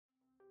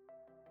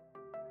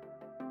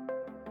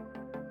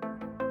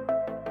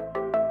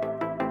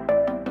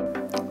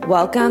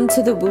Welcome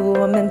to the Woo Woo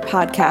Woman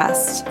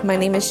podcast. My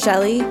name is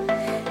Shelly,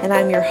 and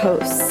I'm your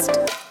host.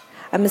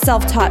 I'm a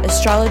self-taught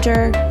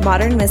astrologer,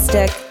 modern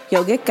mystic,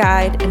 yogic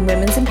guide, and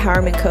women's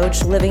empowerment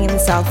coach living in the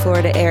South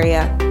Florida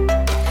area.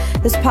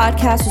 This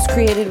podcast was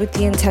created with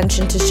the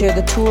intention to share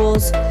the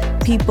tools,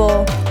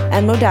 people,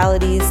 and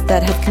modalities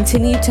that have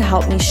continued to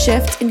help me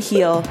shift and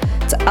heal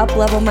to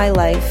up-level my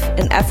life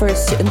in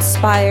efforts to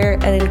inspire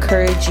and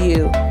encourage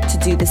you to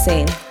do the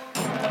same.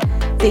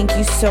 Thank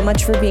you so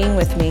much for being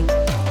with me.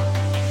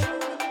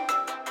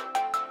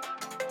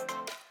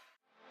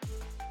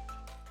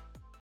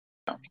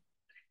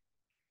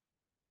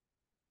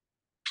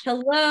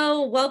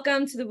 Hello,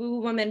 welcome to the Woo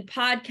Woo Woman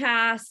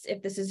podcast.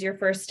 If this is your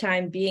first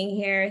time being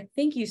here,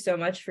 thank you so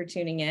much for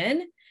tuning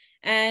in.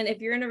 And if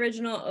you're an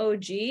original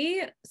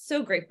OG,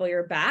 so grateful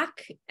you're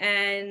back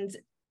and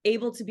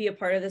able to be a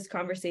part of this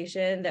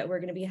conversation that we're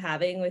going to be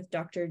having with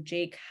Dr.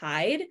 Jake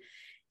Hyde.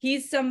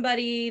 He's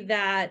somebody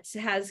that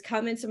has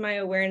come into my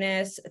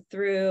awareness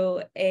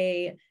through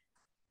a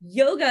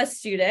yoga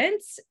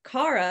student,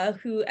 Kara,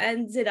 who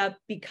ended up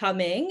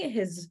becoming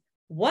his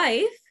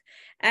wife.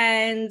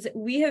 And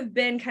we have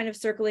been kind of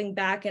circling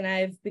back, and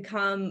I've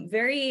become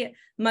very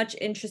much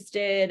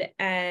interested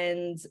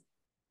and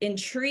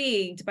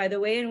intrigued by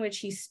the way in which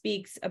he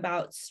speaks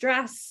about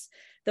stress,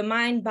 the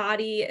mind,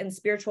 body, and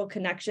spiritual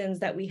connections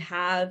that we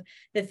have,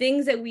 the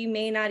things that we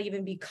may not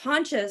even be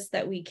conscious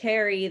that we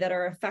carry that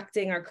are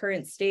affecting our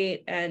current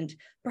state and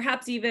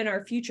perhaps even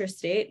our future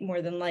state,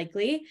 more than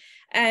likely.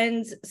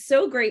 And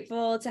so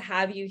grateful to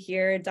have you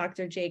here,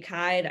 Dr. Jake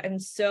Hyde. I'm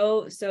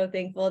so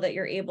thankful that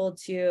you're able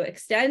to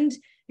extend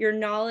your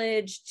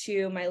knowledge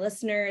to my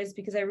listeners,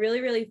 because I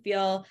really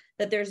feel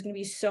that there's going to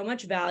be so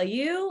much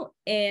value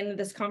in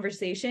this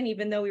conversation,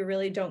 even though we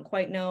really don't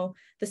quite know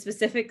the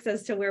specifics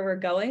as to where we're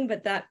going,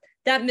 but that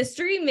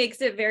mystery makes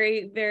it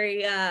very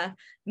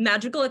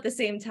magical at the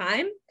same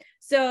time.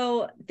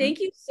 So thank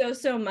you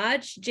so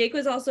much. Jake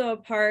was also a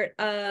part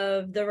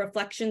of the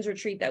reflections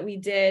retreat that we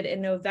did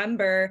in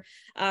November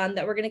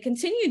that we're going to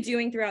continue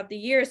doing throughout the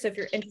year. So if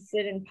you're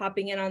interested in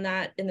popping in on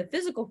that in the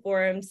physical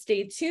forum,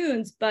 stay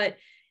tuned. But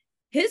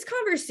his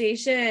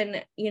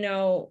conversation,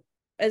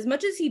 as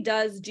much as he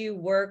does do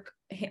work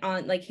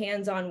on like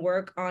hands-on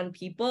work on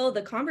people,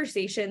 the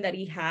conversation that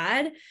he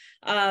had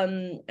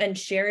and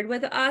shared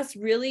with us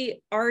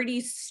really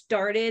already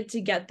started to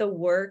get the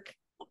work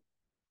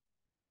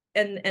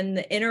and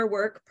the inner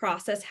work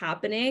process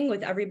happening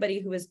with everybody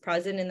who was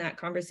present in that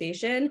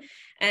conversation.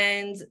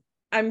 And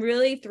I'm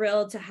really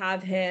thrilled to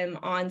have him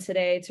on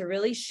today to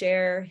really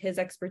share his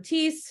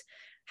expertise,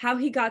 how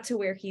he got to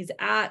where he's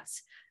at,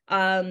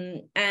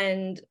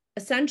 and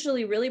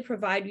essentially really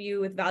provide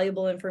you with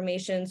valuable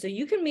information so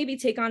you can maybe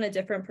take on a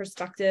different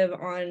perspective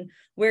on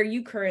where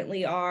you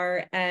currently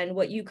are and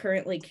what you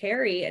currently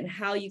carry and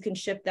how you can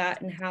shift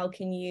that and how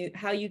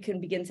you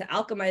can begin to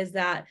alchemize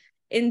that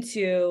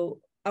into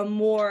a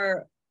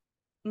more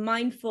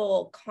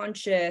mindful,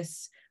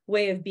 conscious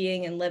way of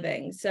being and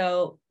living.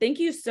 So thank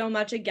you so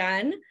much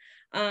again,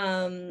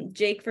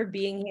 Jake, for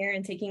being here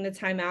and taking the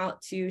time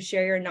out to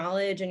share your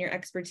knowledge and your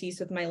expertise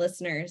with my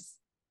listeners.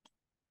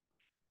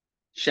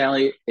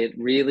 Shelly, it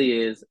really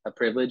is a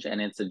privilege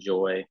and it's a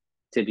joy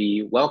to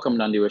be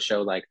welcomed onto a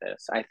show like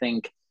this.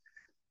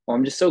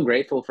 I'm just so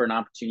grateful for an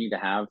opportunity to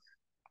have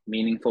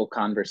meaningful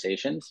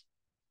conversations,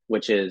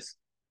 which is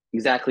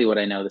exactly what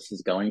I know this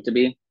is going to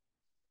be.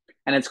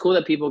 And it's cool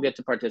that people get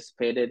to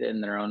participate in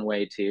their own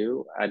way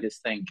too. I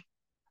just think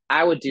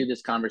I would do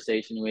this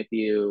conversation with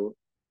you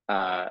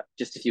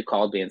just if you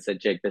called me and said,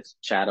 Jake, let's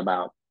chat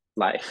about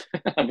life.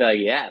 I'd be like,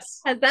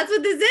 yes. That's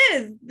what this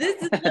is.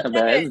 This is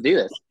let's do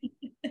this.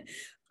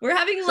 We're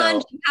having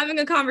lunch and having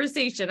a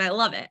conversation. I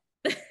love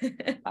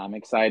it. I'm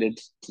excited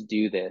to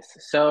do this.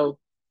 So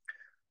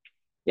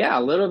yeah,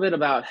 a little bit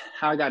about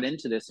how I got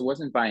into this. It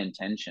wasn't by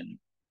intention.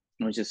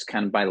 It was just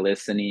kind of by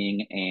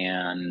listening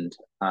and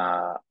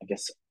I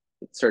guess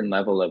a certain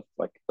level of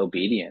like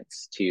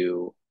obedience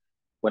to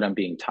what I'm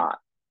being taught.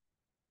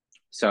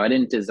 So I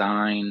didn't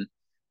design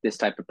this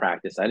type of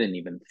practice. I didn't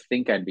even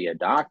think I'd be a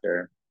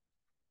doctor.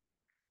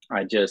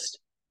 I just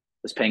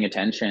was paying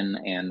attention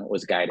and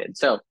was guided.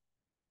 So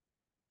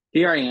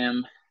here I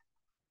am,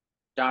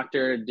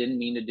 doctor, didn't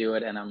mean to do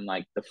it. And I'm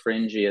like the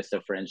fringiest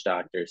of fringe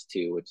doctors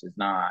too, which is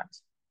not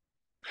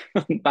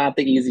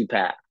the easy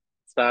path.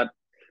 It's not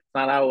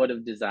how I would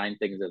have designed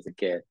things as a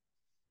kid,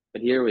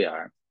 but here we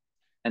are.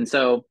 And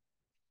so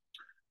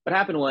what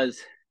happened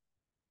was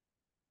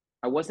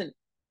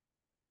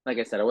like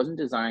I said, I wasn't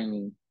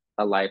designing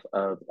a life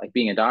of like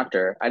being a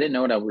doctor. I didn't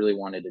know what I really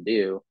wanted to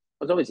do.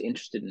 I was always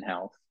interested in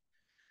health,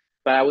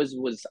 but I was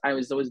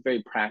always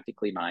very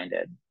practically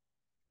minded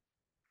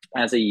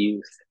as a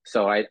youth.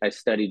 So I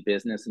studied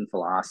business and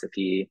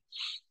philosophy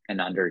in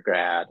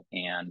undergrad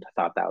and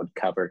thought that would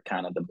cover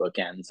kind of the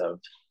bookends of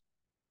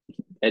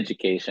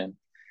education.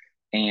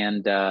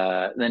 And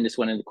then just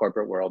went into the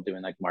corporate world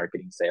doing like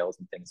marketing, sales,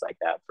 and things like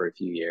that for a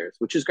few years,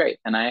 which was great.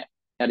 And I,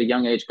 at a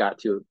young age, got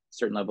to a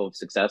certain level of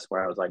success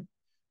where I was like,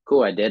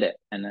 cool, I did it.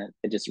 And then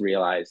I just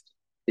realized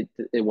it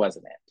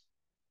wasn't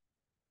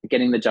it.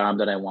 getting the job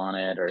that I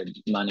wanted or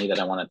money that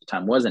I wanted at the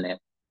time wasn't it.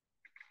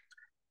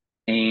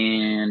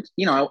 And,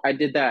 I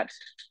did that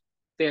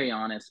very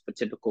honest but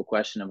typical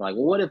question of like,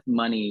 well, what if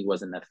money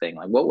wasn't a thing?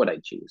 Like, what would I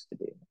choose to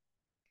do?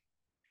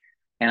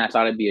 And I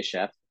thought I'd be a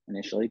chef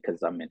initially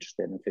because I'm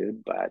interested in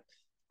food,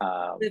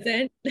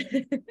 Listen.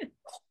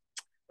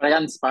 but I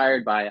got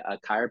inspired by a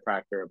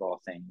chiropractor of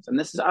all things. And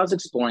I was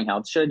exploring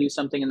health. Should I do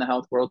something in the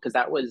health world? Because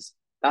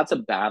that's a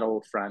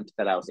battlefront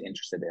that I was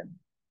interested in.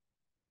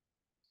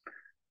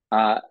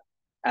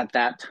 At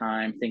that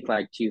time, think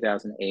like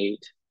 2008,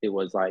 it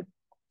was like,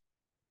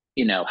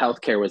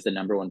 healthcare was the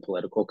number one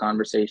political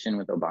conversation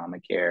with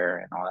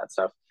Obamacare and all that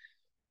stuff.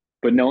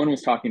 But no one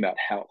was talking about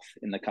health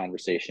in the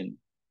conversation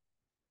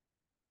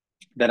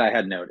that I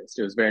had noticed.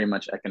 It was very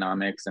much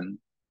economics and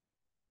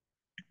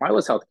why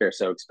was healthcare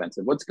so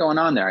expensive? What's going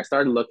on there? I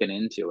started looking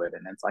into it,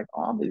 and it's like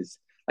all these,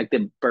 like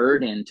the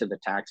burden to the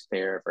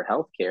taxpayer for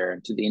healthcare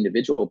and to the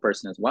individual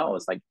person as well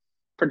is like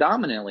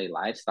predominantly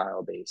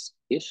lifestyle based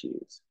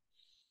issues.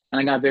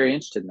 And I got very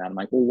interested in that. I'm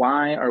like, well,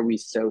 why are we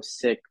so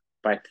sick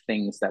by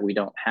things that we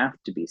don't have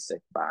to be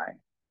sick by?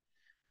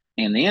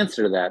 And the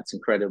answer to that's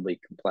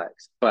incredibly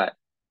complex. But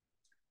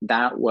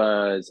that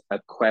was a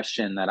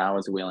question that I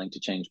was willing to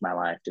change my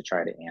life to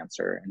try to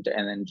answer and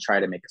then try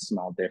to make a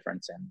small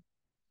difference in.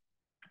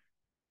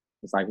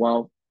 It's like,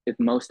 well, if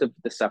most of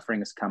the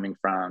suffering is coming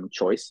from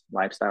choice,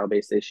 lifestyle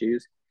based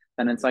issues,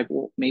 then it's like,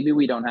 well, maybe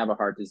we don't have a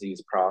heart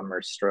disease problem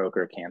or stroke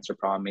or cancer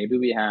problem. Maybe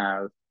we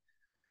have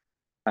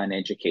an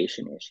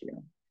education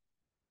issue.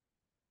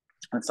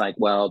 It's like,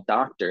 well,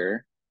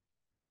 the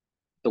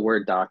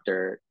word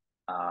doctor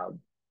uh,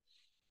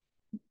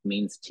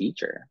 means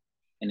teacher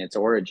in its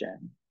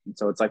origin. And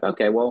so it's like,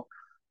 okay, well,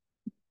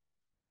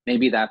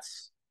 maybe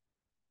that's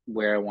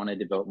where I want to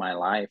devote my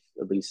life,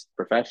 at least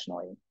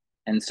professionally.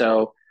 And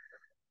so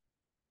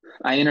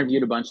I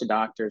interviewed a bunch of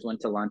doctors,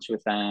 went to lunch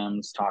with them,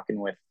 was talking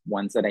with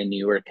ones that I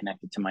knew were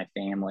connected to my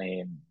family,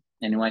 and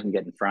anyone I can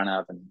get in front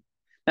of. And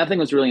nothing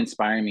was really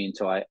inspiring me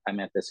until I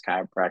met this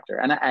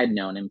chiropractor. And I had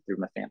known him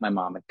through my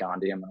mom had gone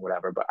to him or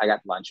whatever, but I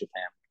got lunch with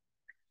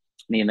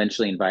him. And he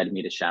eventually invited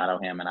me to shadow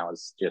him. And I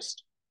was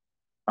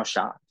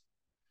shocked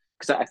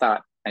because I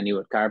thought I knew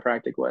what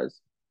chiropractic was.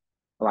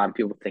 A lot of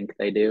people think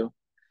they do.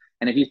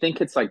 And if you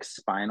think it's like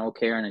spinal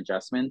care and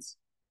adjustments,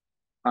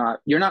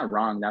 you're not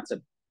wrong. That's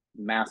a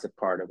massive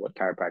part of what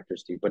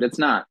chiropractors do, but it's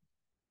not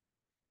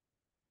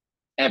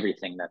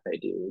everything that they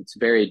do. It's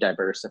very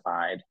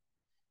diversified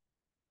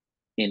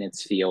in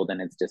its field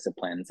and its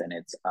disciplines and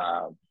it's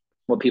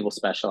what people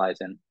specialize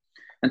in.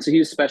 And so he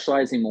was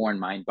specializing more in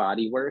mind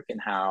body work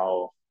and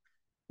how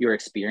your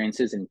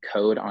experiences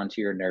encode onto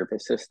your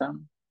nervous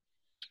system,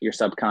 your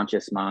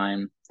subconscious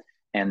mind,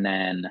 and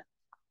then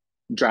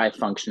drive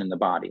function in the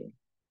body.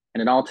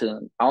 And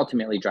it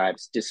ultimately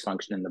drives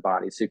dysfunction in the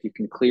body. So if you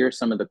can clear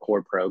some of the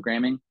core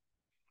programming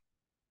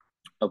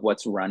of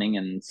what's running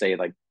and say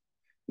like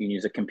you can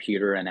use a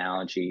computer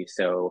analogy,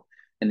 so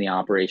in the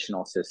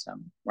operational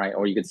system, right?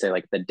 Or you could say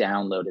like the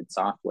downloaded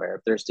software.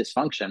 If there's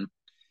dysfunction,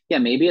 yeah,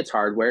 maybe it's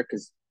hardware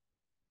because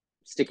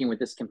sticking with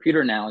this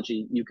computer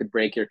analogy, you could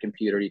break your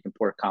computer, you can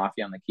pour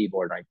coffee on the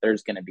keyboard, right?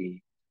 There's going to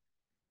be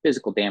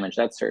physical damage.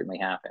 That certainly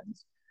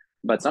happens.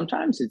 But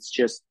sometimes it's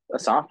just a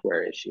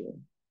software issue.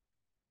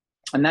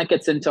 And that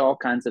gets into all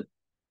kinds of,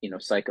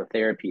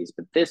 psychotherapies.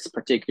 But this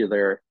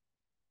particular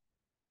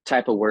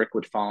type of work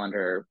would fall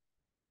under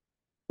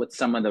what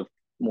some of the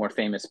more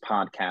famous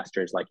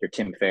podcasters like your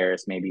Tim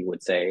Ferriss maybe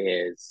would say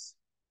is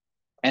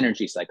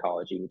energy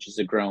psychology, which is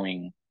a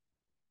growing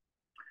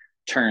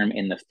term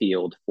in the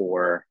field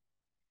for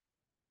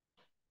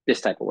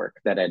this type of work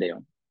that I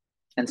do.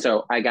 And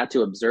so I got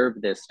to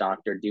observe this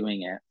doctor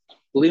doing it,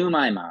 blew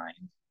my mind.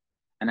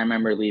 And I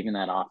remember leaving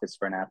that office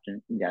for an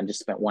afternoon. Yeah, I just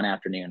spent one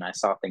afternoon. I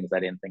saw things I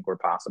didn't think were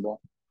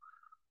possible.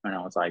 And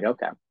I was like,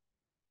 okay,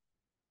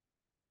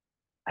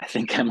 I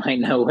think I might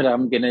know what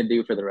I'm going to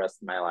do for the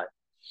rest of my life.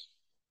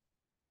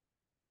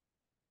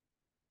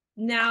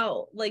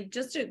 Now, like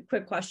just a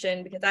quick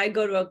question, because I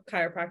go to a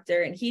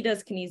chiropractor and he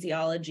does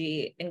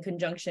kinesiology in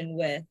conjunction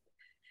with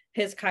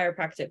his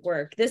chiropractic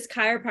work. This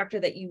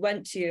chiropractor that you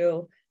went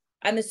to,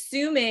 I'm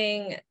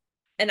assuming,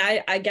 and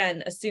I,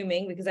 again,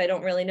 assuming because I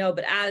don't really know,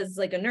 but as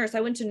like a nurse,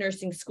 I went to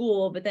nursing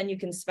school, but then you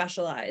can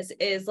specialize.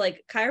 Is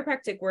like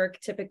chiropractic work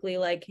typically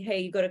like,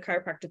 hey, you go to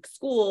chiropractic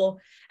school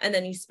and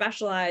then you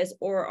specialize,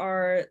 or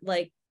are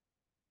like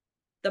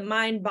the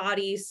mind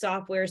body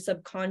software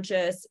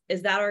subconscious,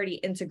 is that already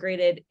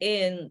integrated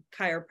in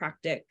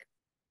chiropractic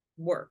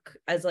work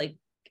as like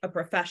a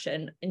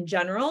profession in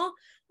general,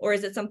 or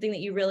is it something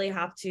that you really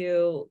have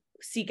to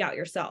seek out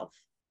yourself?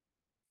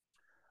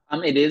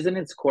 It is in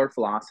its core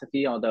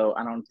philosophy, although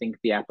I don't think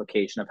the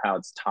application of how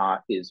it's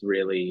taught is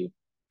really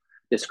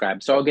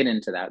described. So I'll get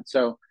into that.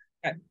 So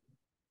Okay.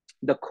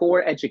 The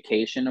core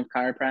education of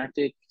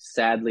chiropractic,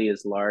 sadly,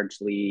 is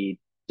largely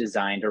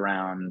designed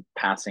around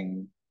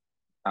passing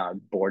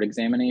board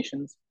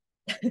examinations.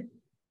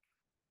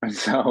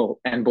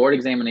 And board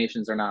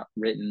examinations are not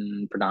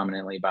written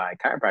predominantly by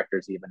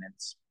chiropractors. Even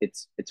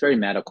it's very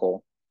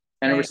medical,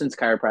 And ever Right. since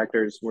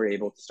chiropractors were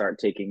able to start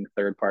taking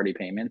third-party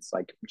payments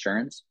like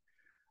insurance,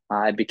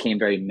 it became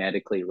very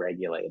medically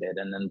regulated.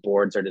 And then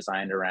boards are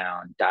designed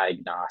around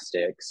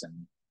diagnostics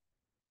and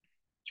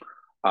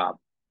uh,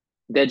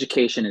 the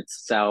education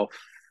itself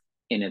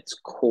in its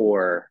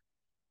core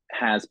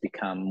has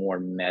become more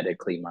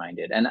medically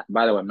minded. And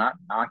by the way, I'm not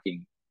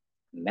knocking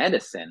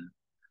medicine.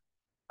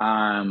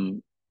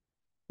 I'm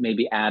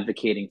maybe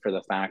advocating for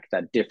the fact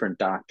that different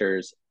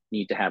doctors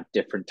need to have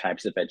different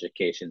types of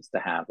educations to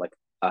have like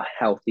a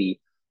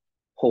healthy,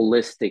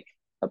 holistic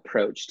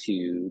approach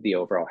to the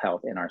overall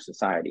health in our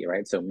society,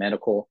 right? So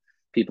medical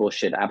people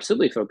should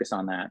absolutely focus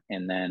on that.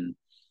 And then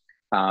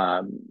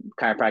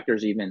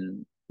chiropractors,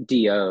 even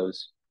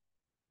DOs,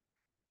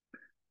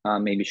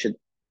 maybe should.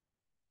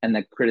 And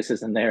the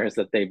criticism there is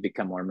that they've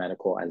become more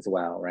medical as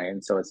well, right?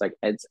 And so it's like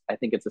I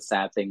think it's a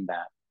sad thing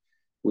that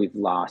we've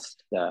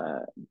lost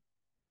the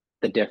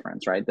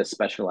difference, right? The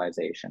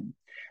specialization.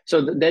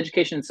 So the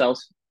education itself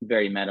is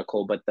very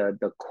medical, but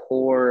the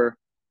core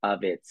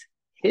of its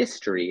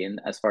history and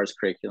as far as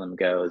curriculum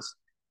goes,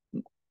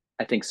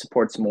 I think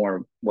supports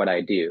more what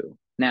I do.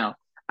 Now,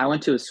 I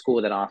went to a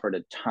school that offered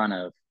a ton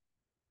of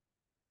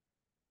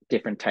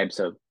different types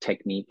of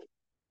technique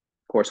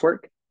coursework.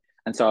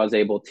 And so I was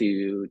able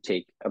to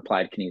take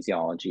applied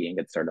kinesiology and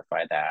get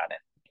certified that, and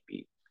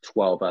maybe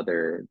 12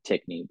 other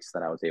techniques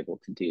that I was able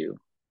to do.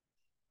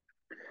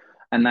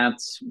 And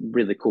that's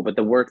really cool. But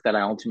the work that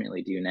I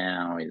ultimately do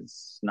now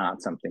is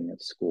not something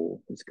that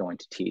school is going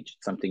to teach.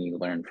 It's something you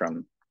learn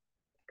from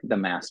the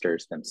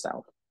masters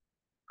themselves.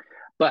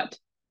 But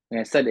like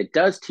I said, it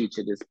does teach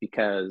it is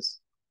because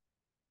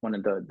one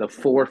of the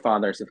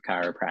forefathers of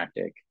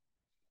chiropractic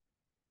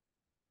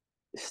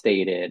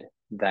stated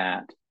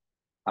that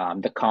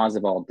the cause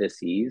of all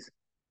disease,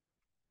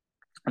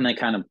 and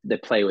they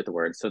play with the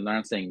words. So they're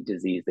not saying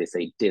disease, they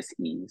say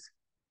dis-ease,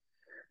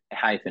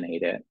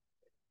 hyphenate it,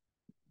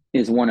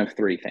 is one of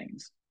three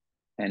things.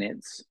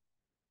 And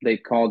they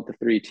called the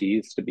three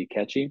T's to be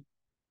catchy,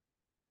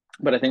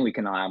 but I think we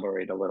can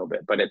elaborate a little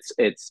bit. But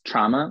it's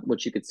trauma,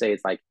 which you could say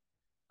is like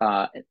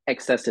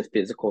excessive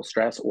physical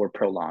stress or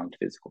prolonged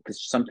physical,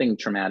 because something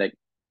traumatic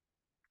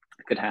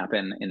could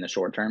happen in the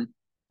short term,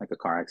 like a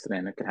car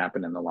accident. It could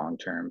happen in the long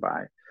term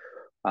by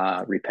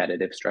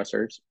repetitive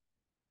stressors,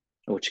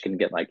 which can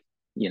get like,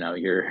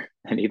 your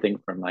anything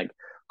from like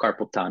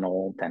carpal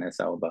tunnel,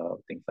 tennis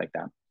elbow, things like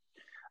that.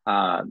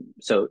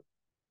 So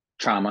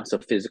trauma, so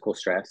physical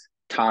stress,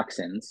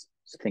 toxins,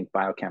 so think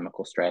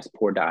biochemical stress,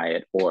 poor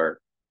diet, or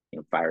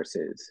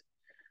viruses,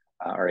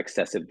 or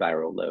excessive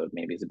viral load,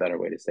 maybe is a better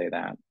way to say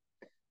that.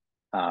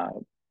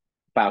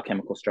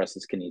 Biochemical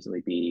stresses can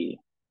easily be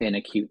an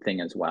acute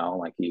thing as well.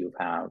 Like you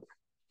have,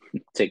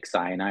 take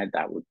cyanide,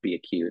 that would be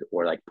acute,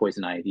 or like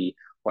poison ivy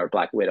or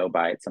black widow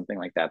bite, something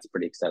like that's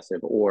pretty excessive,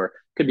 or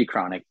could be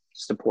chronic,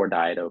 just a poor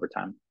diet over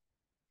time.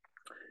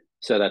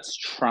 So that's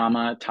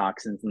trauma,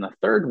 toxins. And the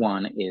third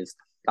one is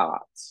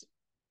thoughts,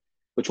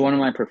 which one of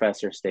my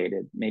professors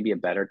stated maybe a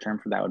better term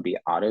for that would be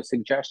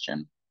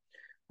autosuggestion.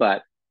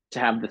 But to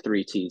have the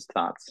three T's,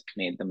 thoughts,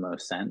 made the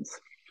most sense.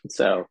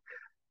 So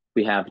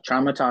we have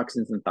trauma,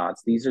 toxins, and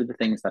thoughts. These are the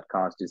things that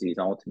cause disease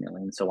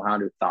ultimately. And so how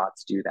do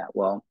thoughts do that?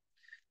 Well,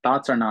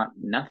 thoughts are not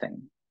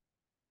nothing.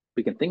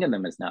 We can think of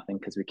them as nothing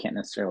because we can't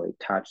necessarily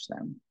touch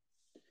them.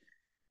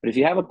 But if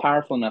you have a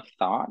powerful enough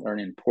thought or an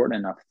important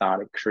enough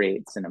thought, it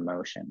creates an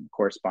emotion,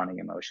 corresponding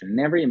emotion. And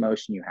every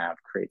emotion you have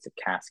creates a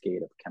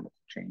cascade of chemical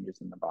changes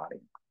in the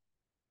body.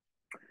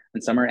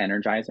 And some are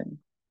energizing,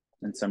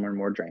 and some are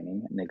more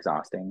draining and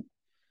exhausting.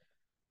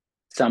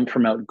 Some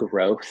promote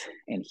growth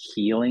and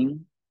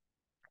healing,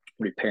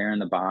 repair in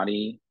the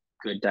body,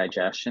 good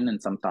digestion, and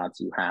some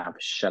thoughts you have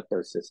shut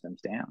those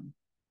systems down.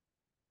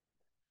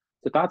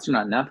 So thoughts are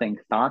not nothing.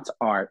 Thoughts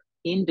are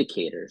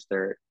indicators.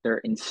 They're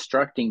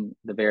instructing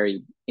the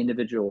very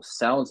individual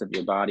cells of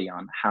your body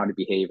on how to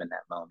behave in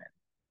that moment.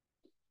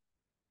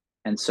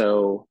 And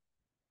so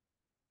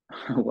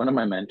one of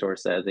my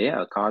mentors says, yeah,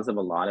 the cause of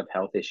a lot of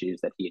health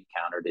issues that he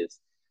encountered is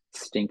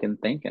stinking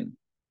thinking.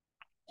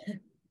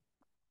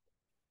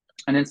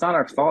 And it's not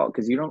our fault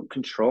because you don't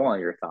control all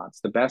your thoughts.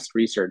 The best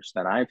research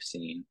that I've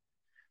seen,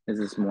 this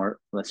is more or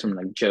less from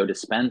like Joe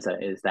Dispenza,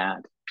 is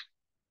that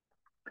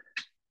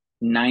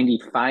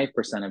 95%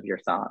 of your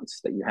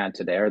thoughts that you had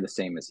today are the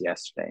same as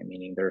yesterday,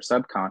 meaning they're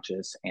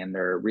subconscious and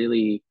they're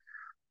really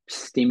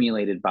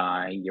stimulated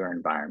by your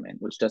environment,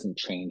 which doesn't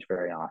change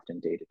very often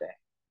day to day.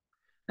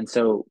 And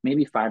so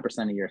maybe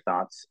 5% of your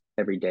thoughts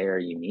every day are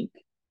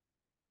unique.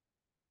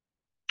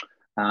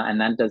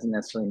 And that doesn't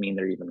necessarily mean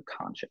they're even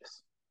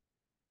conscious,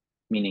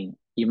 meaning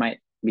you might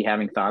be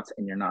having thoughts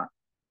and you're not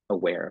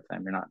aware of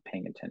them. You're not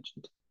paying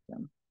attention to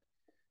them.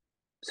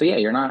 So yeah,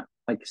 you're not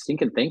like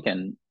stinking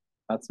thinking.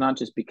 That's not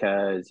just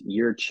because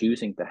you're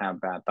choosing to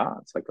have bad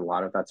thoughts. Like a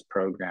lot of that's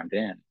programmed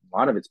in. A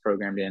lot of it's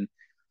programmed in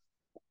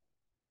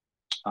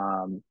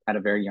at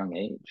a very young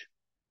age.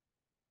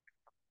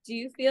 Do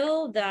you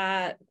feel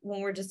that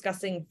when we're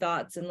discussing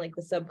thoughts and like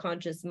the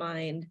subconscious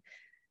mind,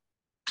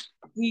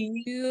 do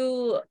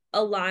you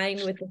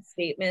align with the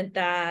statement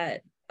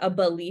that a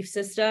belief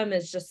system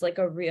is just like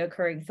a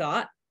reoccurring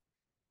thought?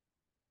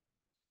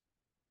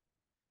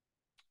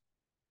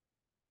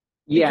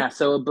 Yeah.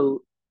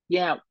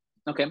 Yeah.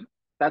 Okay.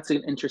 That's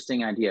an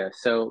interesting idea.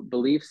 So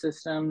belief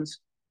systems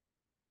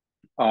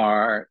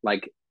are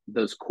like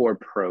those core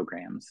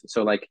programs.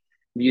 So like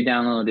if you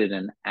downloaded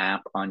an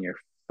app on your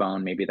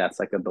phone, maybe that's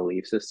like a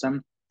belief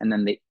system. And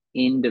then the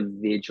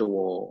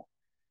individual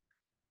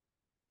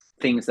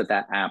things that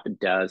that app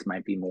does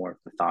might be more of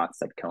the thoughts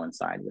that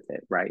coincide with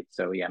it, right?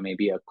 So yeah,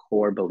 maybe a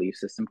core belief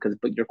system, because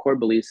but your core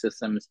belief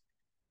systems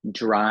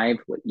drive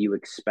what you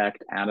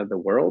expect out of the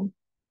world,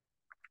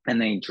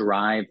 and they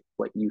drive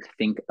what you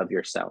think of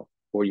yourself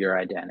or your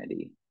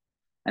identity.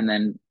 And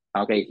then,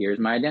 okay, here's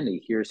my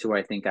identity, here's who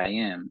I think I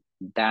am.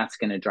 That's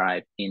going to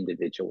drive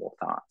individual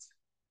thoughts.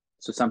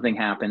 So something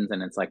happens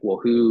and it's like,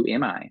 well, who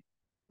am I? And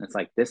it's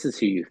like, this is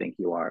who you think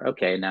you are.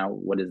 Okay, now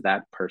what does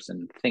that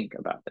person think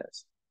about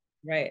this?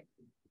 Right.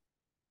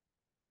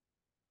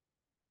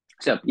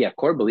 So yeah,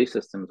 core belief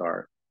systems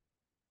are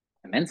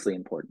immensely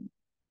important.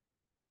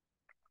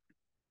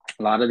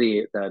 A lot of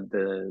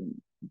the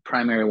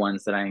primary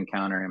ones that I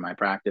encounter in my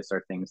practice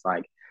are things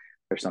like,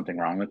 there's something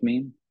wrong with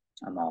me,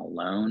 I'm all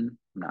alone,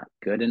 I'm not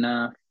good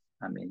enough,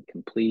 I'm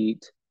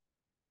incomplete,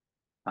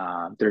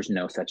 there's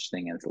no such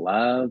thing as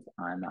love,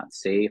 I'm not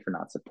safe or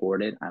not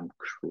supported, I'm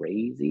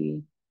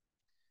crazy.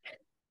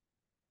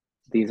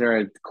 These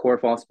are core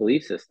false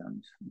belief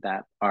systems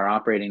that are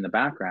operating in the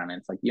background. And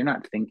it's like, you're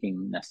not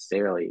thinking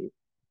necessarily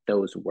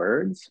those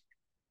words,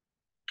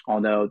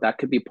 although that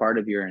could be part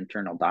of your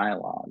internal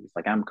dialogue. It's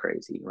like, I'm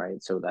crazy,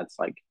 right? So that's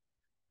like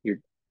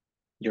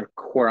your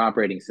core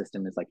operating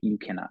system is like, you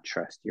cannot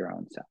trust your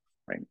own self,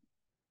 right?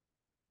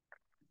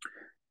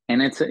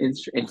 And it's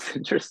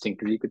interesting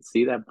because you could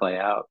see that play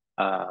out.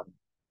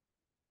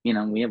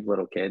 We have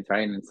little kids,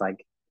 right? And it's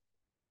like,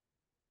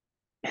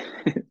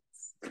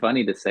 it's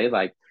funny to say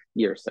like,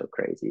 you're so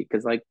crazy,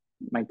 because like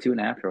my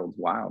 2.5-year-old's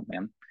wild,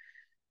 man.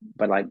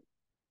 But like,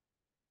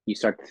 you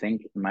start to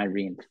think, am I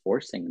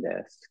reinforcing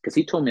this? Because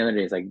he told me the other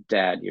day, he's like,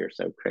 Dad, you're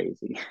so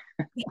crazy.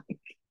 Like,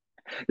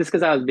 just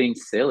because I was being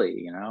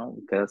silly,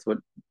 because that's what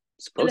I'm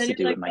And supposed then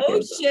to you're do like, with my oh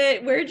kids.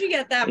 shit, where'd you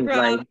get that He's from?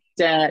 like,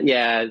 Dad,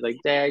 yeah, it's like,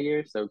 Dad,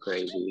 you're so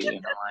crazy.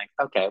 Like,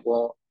 okay,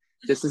 well,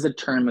 this is a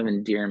term of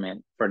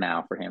endearment for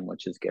now for him,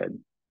 which is good,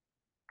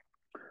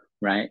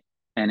 right?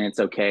 And it's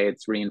okay.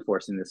 It's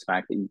reinforcing this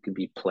fact that you can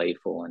be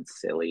playful and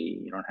silly.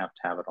 You don't have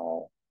to have it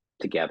all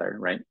together,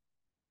 right?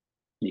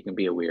 You can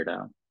be a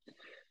weirdo.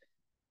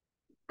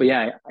 But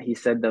yeah, he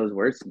said those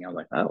words to me. I was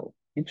like, oh,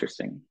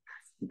 interesting.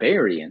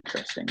 Very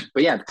interesting.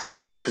 But yeah,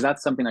 because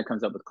that's something that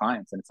comes up with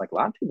clients. And it's like, a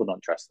lot of people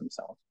don't trust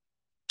themselves.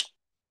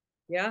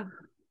 Yeah.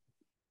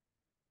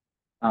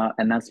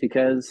 And that's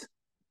because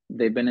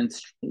they've been,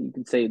 you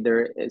can say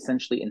they're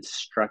essentially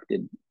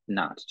instructed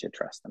not to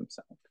trust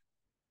themselves.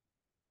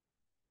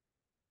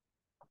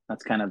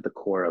 That's kind of the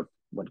core of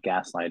what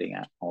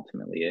gaslighting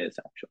ultimately is,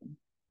 actually.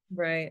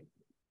 Right.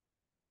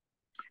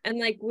 And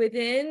like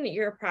within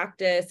your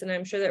practice, and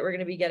I'm sure that we're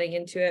going to be getting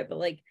into it, but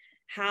like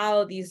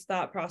how these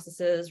thought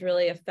processes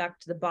really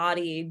affect the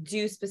body,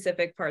 do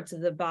specific parts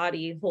of the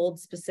body hold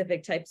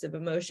specific types of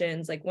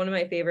emotions. Like one of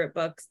my favorite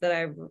books that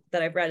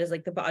I've read is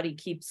like The Body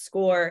Keeps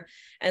Score,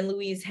 and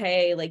Louise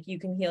Hay, like You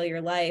Can Heal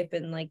Your Life.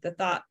 And like the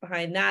thought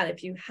behind that,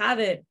 if you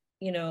haven't,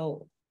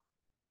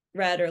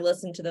 read or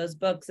listened to those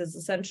books, is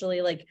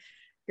essentially like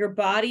your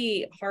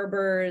body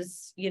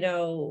harbors,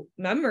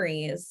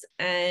 memories,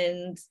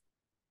 and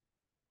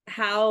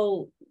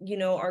how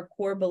our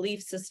core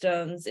belief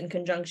systems in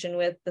conjunction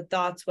with the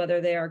thoughts,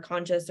 whether they are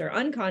conscious or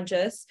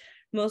unconscious,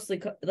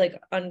 mostly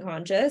like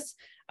unconscious,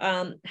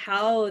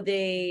 how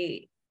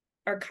they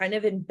are kind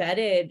of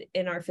embedded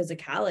in our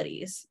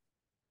physicalities.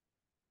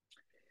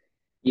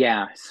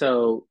 Yeah,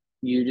 so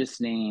you just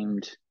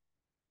named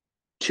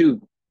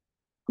two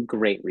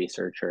great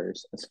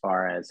researchers as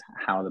far as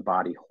how the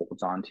body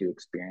holds on to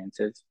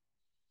experiences.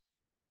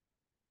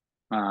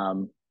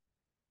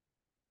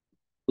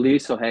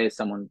 Louise Hay is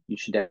someone you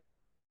should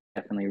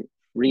definitely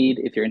read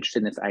if you're interested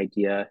in this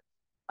idea.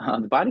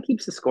 The Body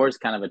Keeps the Score is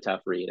kind of a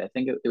tough read. I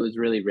think it was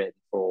really written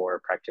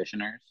for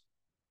practitioners.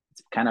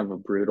 It's kind of a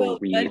brutal So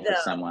read good, for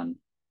though. someone,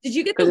 Did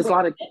you get because it's a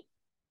lot of.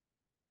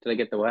 Did I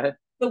get the what?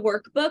 the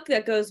workbook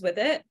that goes with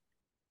it?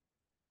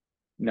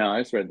 No,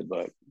 I just read the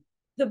book.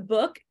 The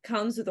book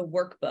comes with a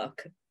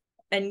workbook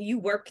and you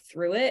work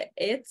through it.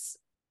 It's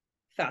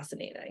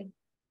fascinating.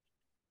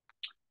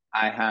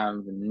 I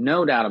have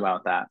no doubt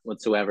about that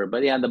whatsoever.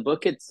 But yeah, the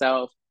book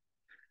itself,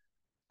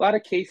 a lot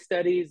of case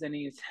studies, and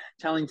he's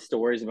telling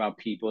stories about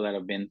people that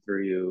have been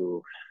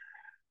through,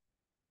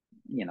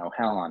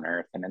 hell on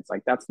earth. And it's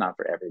like, that's not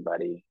for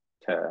everybody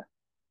to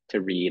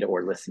read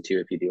or listen to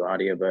if you do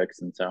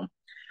audiobooks. And so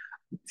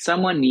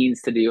someone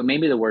needs to do,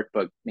 maybe the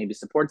workbook maybe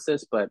supports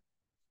this, but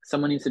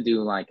someone needs to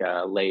do like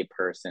a lay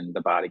person,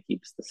 The Body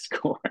Keeps the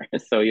Score.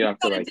 So you have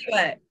to like do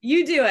it.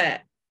 You do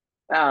it.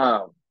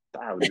 Oh,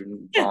 that would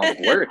involve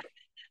work.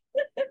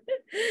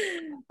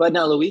 But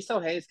no, Louise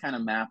Hayes kind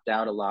of mapped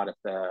out a lot of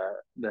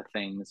the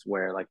things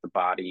where like the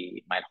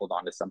body might hold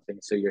on to something.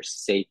 So your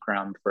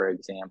sacrum, for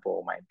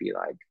example, might be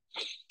like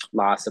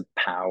loss of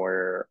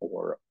power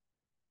or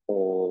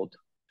old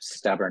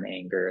stubborn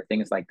anger,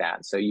 things like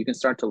that. So you can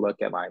start to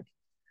look at like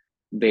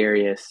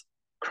various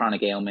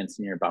chronic ailments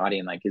in your body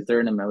and like, is there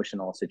an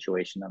emotional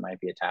situation that might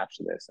be attached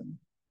to this? And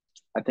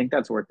I think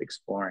that's worth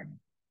exploring.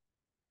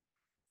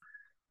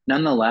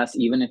 Nonetheless,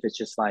 even if it's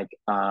just like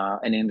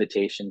an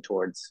invitation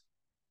towards,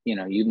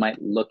 you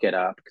might look it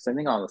up because I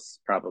think all this is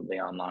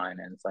probably online,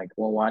 and it's like,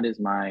 well, why does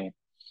my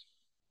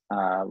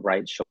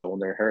right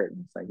shoulder hurt?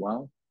 And it's like,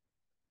 well,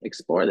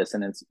 explore this,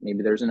 and it's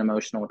maybe there's an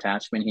emotional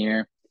attachment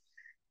here,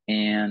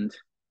 and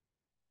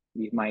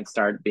you might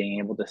start being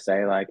able to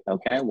say like,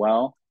 okay,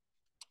 well,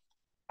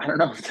 I don't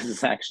know if this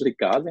is actually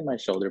causing my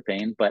shoulder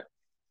pain, but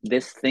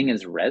this thing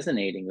is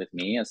resonating with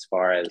me as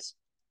far as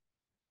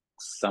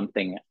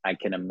something I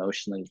can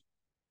emotionally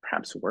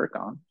perhaps work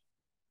on.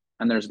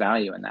 And there's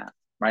value in that,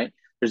 right?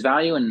 There's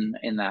value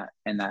in that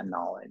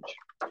knowledge.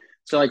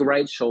 So like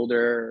right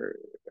shoulder,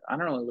 I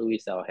don't know what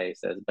Louise Hay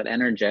says, but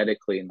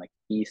energetically in like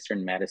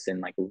Eastern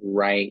medicine, like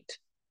right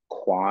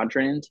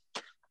quadrant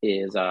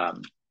is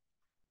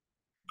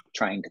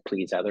trying to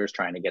please others,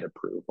 trying to get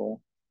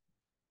approval.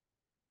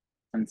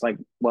 And it's like,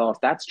 well, if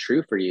that's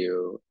true for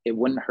you, it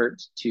wouldn't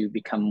hurt to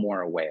become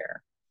more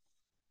aware.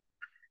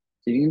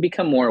 So you can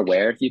become more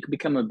aware. If you can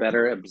become a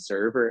better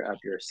observer of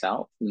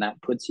yourself, and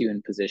that puts you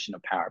in position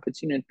of power,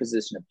 puts you in a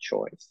position of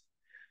choice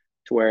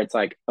to where it's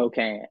like,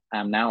 okay,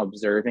 I'm now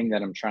observing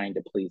that I'm trying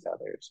to please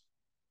others.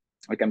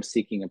 Like I'm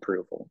seeking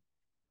approval.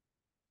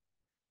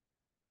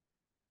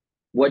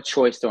 What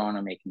choice do I want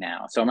to make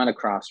now? So I'm at a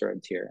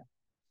crossroads here.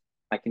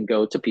 I can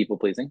go to people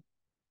pleasing,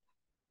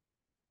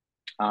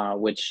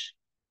 which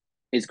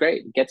is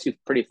great. It gets you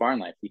pretty far in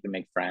life. You can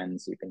make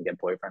friends, you can get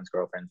boyfriends,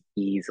 girlfriends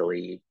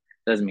easily.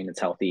 Doesn't mean it's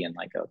healthy in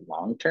like a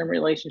long-term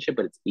relationship,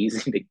 but it's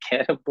easy to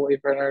get a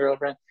boyfriend or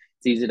girlfriend.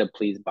 It's easy to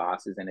please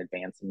bosses and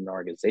advance in an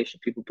organization.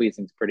 People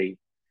pleasing is pretty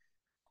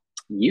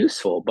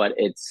useful, but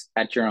it's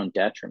at your own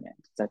detriment.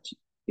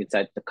 It's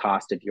at the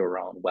cost of your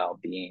own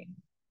well-being.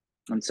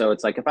 And so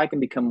it's like if I can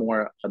become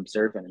more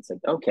observant, it's like,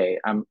 okay,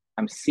 I'm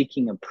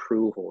seeking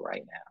approval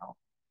right now.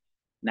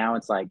 Now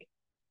it's like,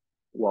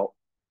 well,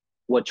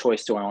 what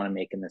choice do I want to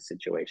make in this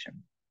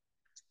situation?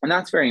 And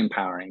that's very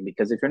empowering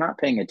because if you're not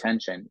paying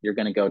attention, you're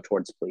going to go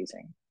towards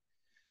pleasing.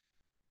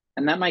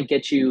 And that might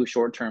get you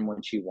short term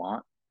what you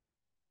want.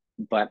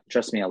 But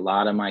trust me, a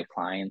lot of my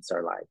clients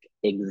are like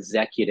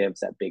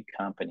executives at big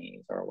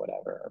companies or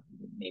whatever,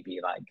 maybe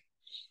like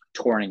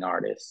touring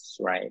artists,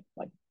 right?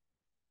 Like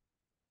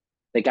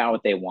they got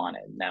what they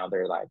wanted. Now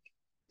they're like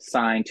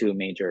signed to a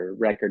major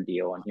record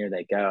deal and here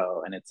they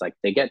go. And it's like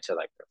they get to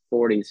like their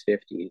 40s,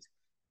 50s.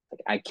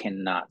 Like I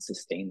cannot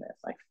sustain this.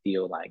 I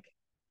feel like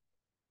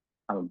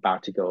I'm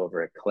about to go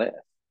over a cliff.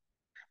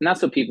 And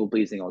that's what people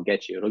pleasing will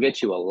get you. It'll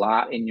get you a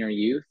lot in your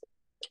youth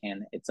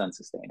and it's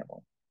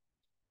unsustainable.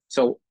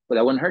 So, but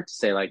that wouldn't hurt to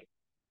say, like,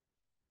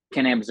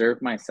 can I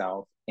observe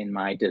myself in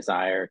my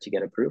desire to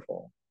get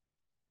approval?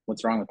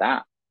 What's wrong with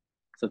that?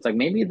 So it's like,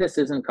 maybe this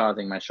isn't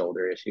causing my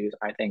shoulder issues.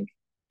 I think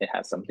it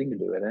has something to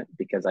do with it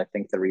because I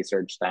think the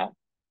research that,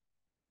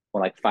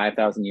 well, like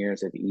 5,000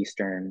 years of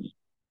Eastern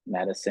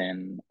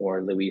medicine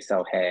or Louise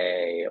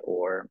Hay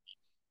or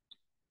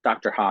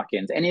Dr.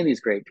 Hawkins, any of these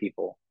great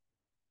people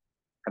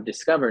have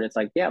discovered, it's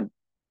like, yeah,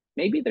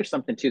 maybe there's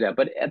something to that.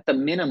 But at the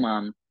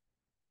minimum,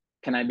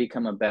 can I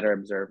become a better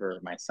observer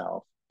of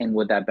myself? And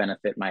would that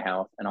benefit my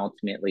health and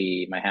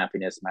ultimately my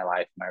happiness, my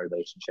life, my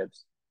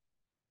relationships?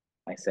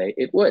 I say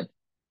it would.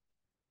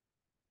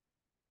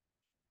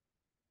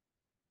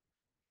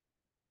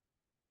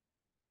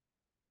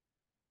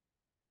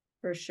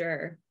 For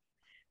sure.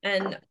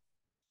 And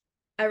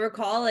I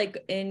recall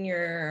like in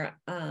your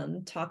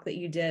talk that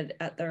you did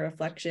at the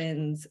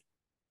reflections,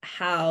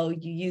 how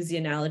you use the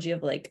analogy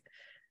of like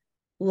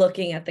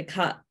looking at the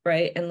cup,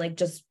 right? And like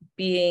just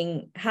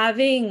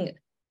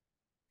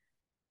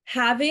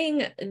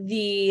having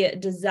the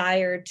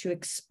desire to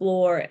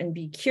explore and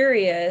be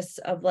curious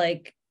of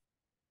like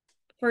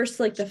first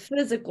like the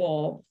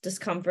physical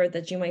discomfort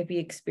that you might be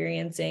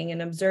experiencing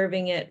and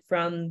observing it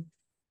from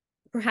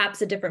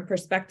perhaps a different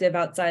perspective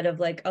outside of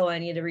like, oh, I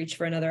need to reach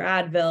for another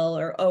Advil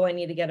or, oh, I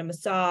need to get a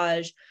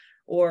massage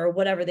or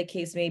whatever the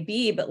case may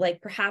be. But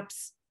like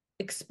perhaps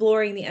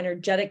exploring the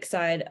energetic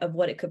side of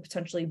what it could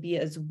potentially be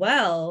as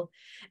well.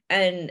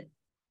 And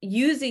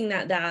using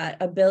that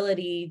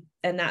ability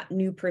and that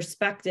new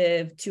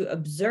perspective to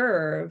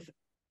observe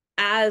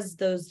as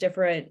those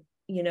different,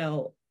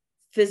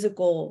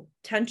 physical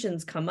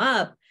tensions come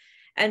up.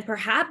 And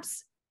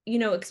perhaps,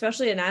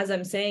 especially, and as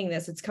I'm saying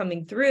this, it's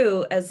coming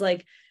through as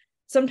like,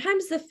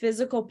 sometimes the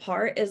physical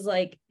part is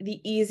like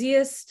the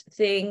easiest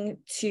thing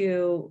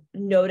to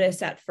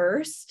notice at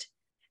first.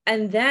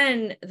 And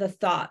then the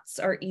thoughts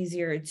are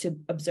easier to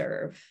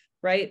observe,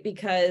 right?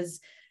 Because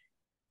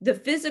the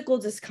physical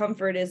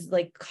discomfort is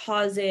like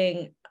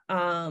causing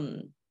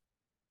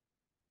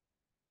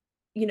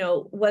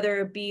whether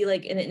it be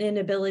like an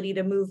inability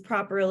to move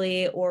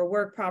properly or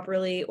work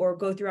properly or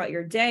go throughout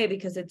your day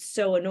because it's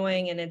so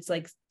annoying and it's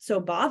like so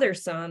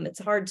bothersome. It's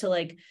hard to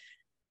like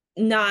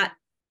not,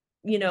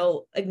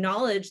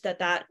 acknowledge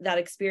that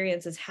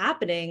experience is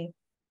happening.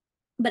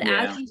 But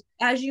Yeah.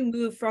 as you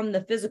move from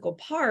the physical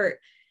part,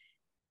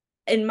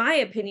 in my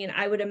opinion,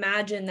 I would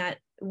imagine that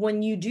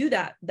when you do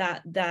that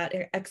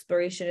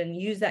exploration and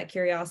use that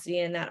curiosity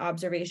and that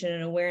observation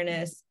and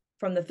awareness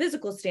from the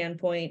physical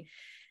standpoint,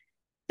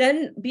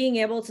 then being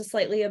able to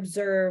slightly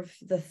observe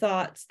the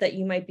thoughts that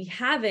you might be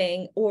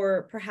having,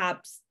 or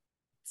perhaps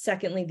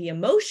secondly, the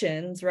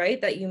emotions, right,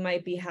 that you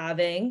might be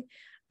having,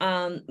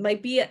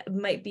 might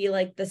be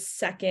like the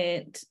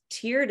second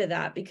tier to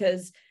that.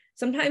 Because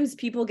sometimes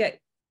people get,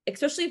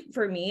 especially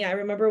for me, I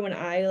remember when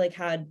I like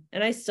had,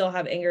 and I still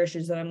have anger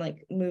issues that I'm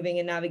like moving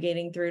and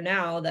navigating through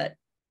now that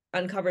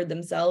uncovered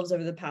themselves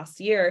over the past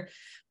year.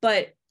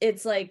 But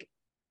it's like,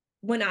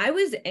 when I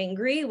was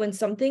angry, when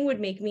something would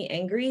make me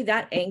angry,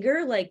 that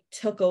anger like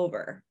took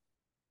over,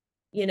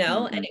 and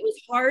it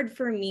was hard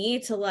for me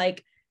to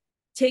like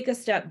take a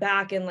step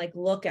back and like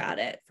look at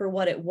it for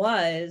what it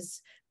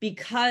was,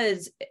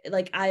 because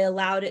like I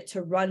allowed it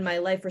to run my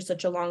life for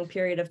such a long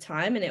period of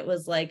time, and it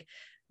was like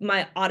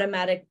my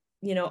automatic,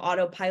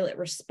 autopilot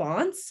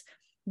response.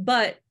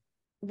 But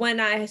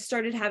when I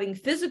started having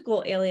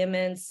physical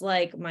ailments,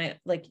 like my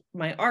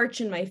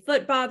arch and my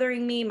foot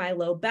bothering me, my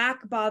low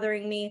back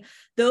bothering me,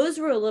 those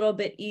were a little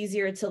bit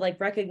easier to like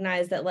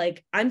recognize that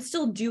like I'm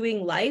still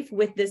doing life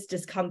with this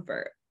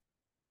discomfort.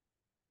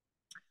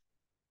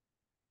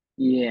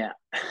 Yeah.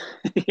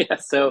 Yeah.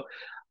 So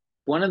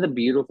one of the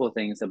beautiful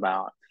things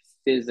about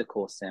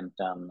physical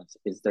symptoms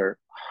is they're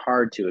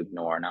hard to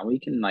ignore. Now we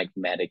can like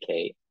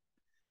medicate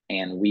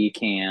and we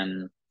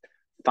can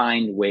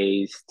find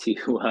ways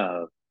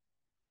to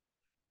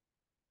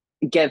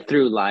get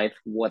through life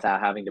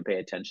without having to pay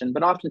attention.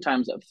 But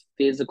oftentimes a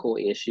physical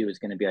issue is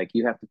going to be like,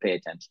 you have to pay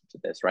attention to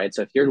this, right?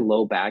 So if your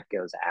low back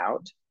goes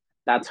out,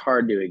 that's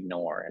hard to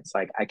ignore. It's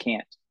like, I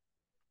can't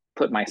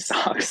put my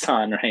socks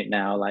on right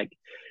now. Like,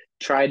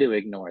 try to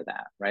ignore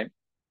that, right?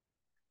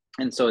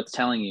 And so it's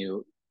telling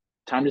you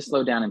time to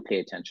slow down and pay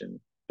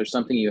attention. There's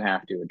something you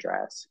have to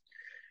address.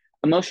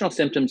 Emotional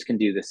symptoms can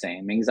do the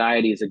same.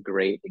 Anxiety is a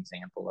great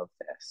example of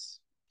this.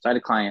 So I had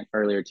a client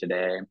earlier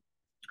today,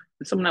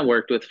 someone I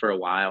worked with for a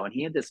while, and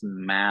he had this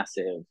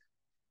massive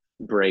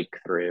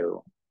breakthrough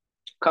a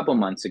couple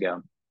months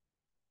ago.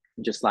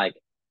 Just like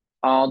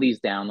all these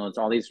downloads,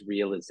 all these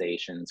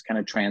realizations, kind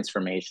of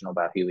transformational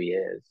about who he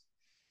is.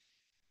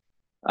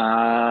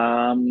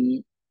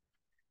 And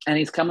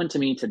he's coming to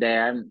me today.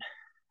 I haven't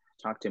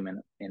talked to him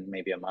in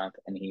maybe a month,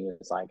 and he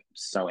was like,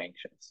 so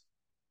anxious.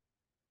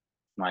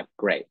 I'm like,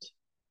 great,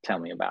 tell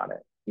me about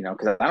it.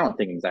 Because I don't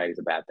think anxiety is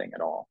a bad thing at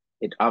all.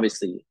 It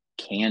obviously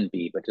can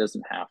be, but it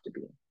doesn't have to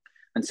be.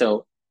 And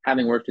so,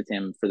 having worked with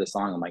him for this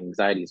long, I'm like,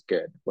 anxiety is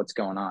good. What's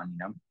going on,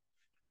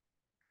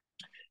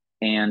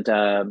 And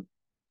the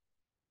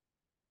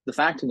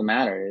fact of the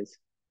matter is,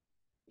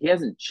 he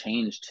hasn't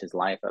changed his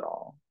life at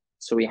all.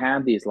 So we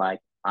have these like,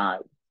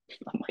 I'm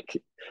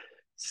like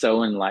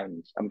so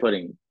enlightened. I'm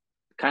putting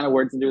kind of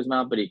words into his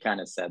mouth, but he kind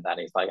of said that.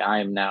 He's like,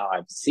 I'm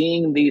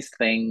seeing these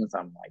things.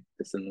 I'm like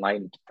this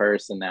enlightened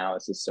person now.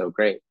 This is so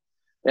great.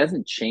 It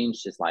hasn't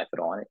changed his life at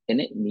all. And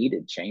it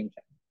needed changing.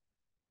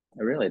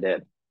 It really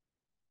did.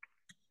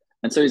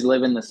 And so he's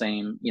living the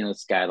same,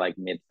 this guy like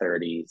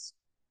mid-30s,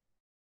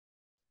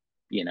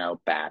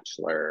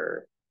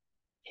 bachelor,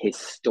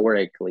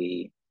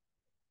 historically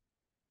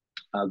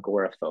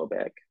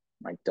agoraphobic,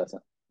 like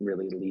doesn't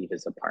really leave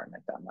his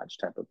apartment that much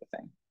type of a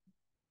thing.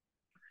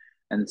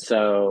 And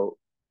so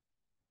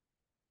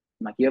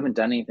I'm like, you haven't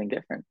done anything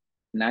different.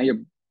 Now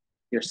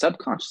your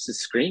subconscious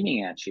is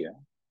screaming at you.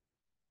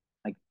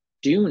 Like,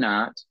 do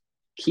not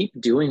keep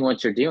doing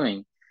what you're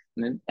doing.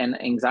 And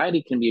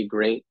anxiety can be a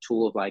great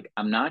tool of like,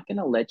 I'm not going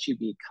to let you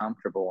be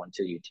comfortable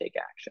until you take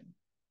action.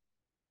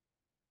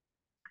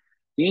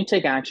 You need to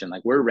take action.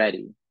 Like, we're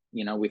ready.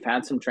 We've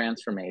had some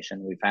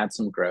transformation, we've had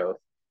some growth,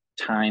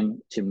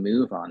 time to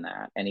move on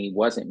that. And he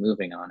wasn't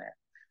moving on it.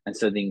 And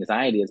so the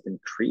anxiety has been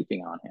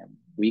creeping on him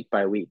week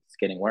by week. It's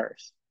getting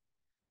worse.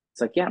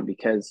 It's like, yeah,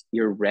 because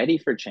you're ready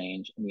for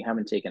change and you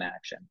haven't taken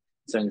action.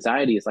 So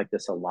anxiety is like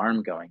this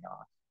alarm going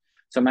off.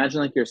 So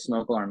imagine like your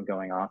smoke alarm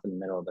going off in the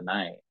middle of the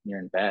night and you're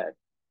in bed.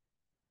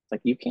 It's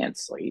like, you can't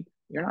sleep.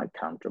 You're not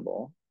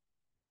comfortable.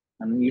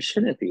 I mean, you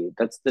shouldn't be.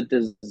 That's the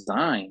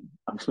design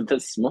of the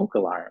smoke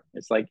alarm.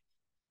 It's like,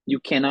 you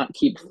cannot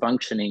keep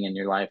functioning in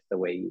your life the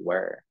way you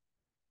were.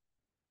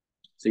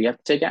 So you have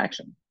to take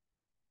action.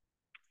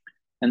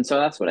 And so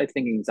that's what I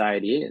think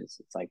anxiety is.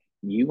 It's like,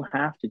 you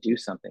have to do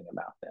something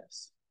about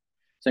this.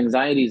 So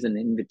anxiety is an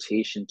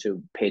invitation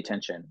to pay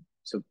attention.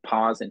 So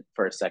pause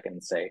for a second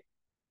and say,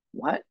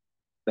 what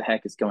the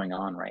heck is going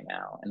on right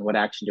now? And what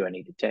action do I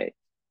need to take?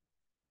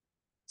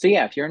 So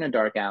yeah, if you're in a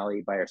dark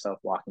alley by yourself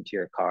walking to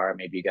your car,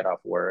 maybe you get off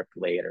work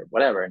late or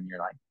whatever, and you're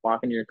like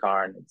walking to your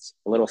car and it's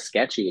a little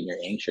sketchy and you're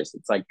anxious,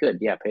 it's like, good,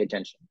 yeah, pay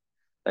attention.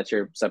 That's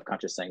your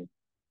subconscious saying,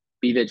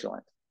 be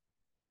vigilant.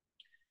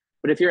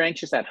 But if you're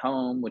anxious at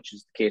home, which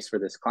is the case for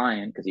this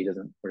client because he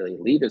doesn't really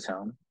leave his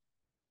home,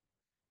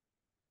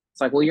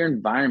 it's like, well, your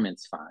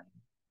environment's fine,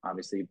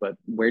 obviously, but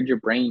where'd your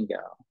brain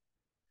go?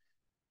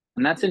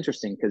 And that's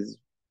interesting because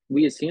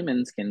we as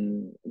humans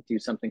can do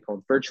something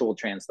called virtual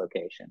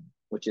translocation,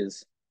 which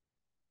is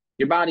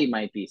your body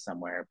might be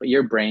somewhere, but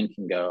your brain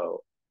can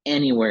go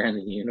anywhere in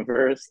the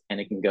universe and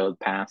it can go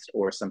past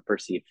or some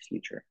perceived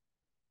future.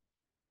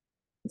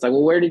 It's like,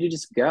 well, where did you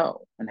just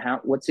go? And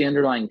what's the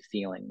underlying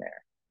feeling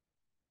there?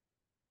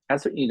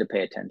 That's what you need to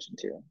pay attention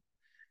to. And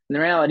the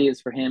reality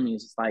is for him,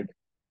 he's just like,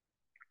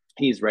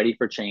 he's ready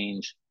for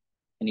change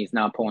and he's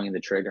not pulling the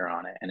trigger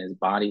on it. And his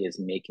body is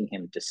making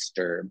him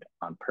disturbed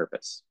on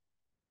purpose.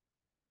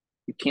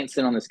 You can't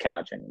sit on this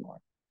couch anymore.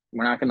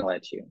 We're not going to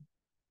let you.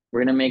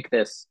 We're going to make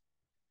this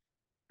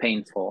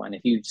painful. And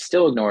if you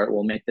still ignore it,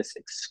 we'll make this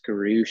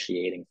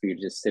excruciating for you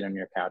to just sit on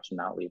your couch and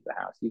not leave the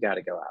house. You got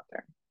to go out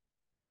there.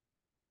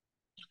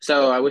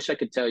 So I wish I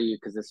could tell you,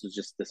 because this was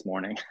just this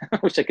morning, I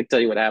wish I could tell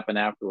you what happened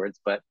afterwards,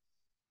 but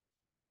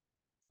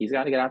he's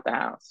got to get out the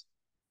house.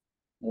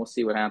 We'll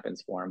see what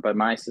happens for him. But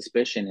my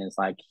suspicion is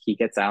like he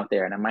gets out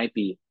there and it might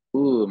be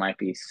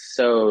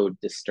so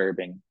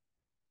disturbing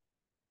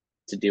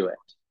to do it.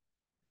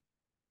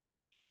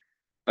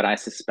 But I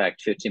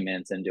suspect 15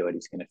 minutes into it,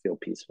 he's going to feel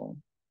peaceful.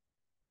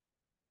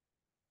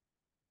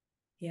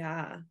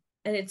 Yeah.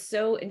 And it's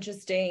so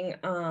interesting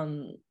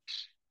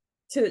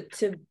to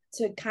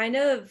kind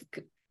of,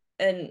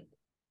 and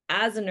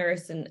as a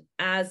nurse and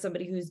as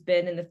somebody who's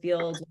been in the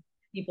field,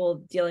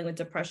 people dealing with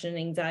depression,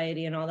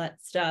 anxiety, and all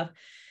that stuff,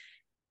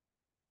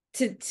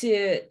 to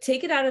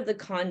take it out of the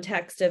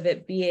context of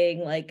it being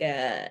like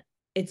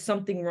it's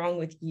something wrong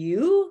with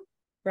you,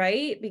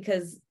 right?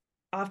 Because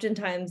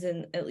oftentimes,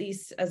 and at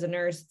least as a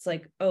nurse, it's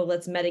like, oh,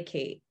 let's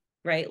medicate,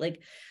 right?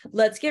 Like,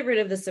 let's get rid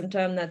of the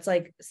symptom that's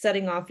like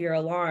setting off your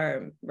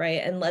alarm,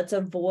 right? And let's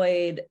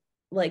avoid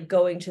like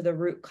going to the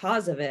root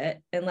cause of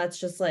it. And let's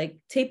just like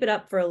tape it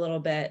up for a little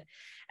bit.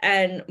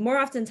 And more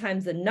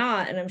oftentimes than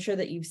not, and I'm sure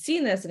that you've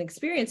seen this and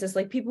experienced this,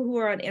 like people who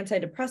are on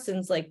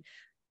antidepressants, like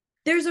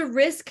there's a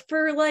risk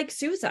for like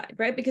suicide,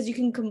 right? Because you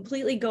can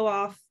completely go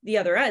off the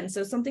other end.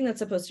 So something that's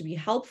supposed to be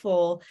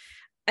helpful,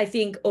 I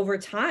think over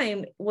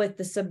time with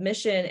the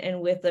submission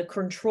and with the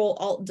control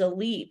alt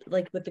delete,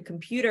 like with the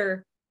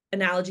computer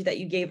analogy that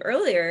you gave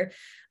earlier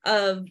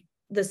of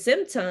the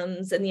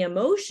symptoms and the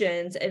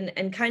emotions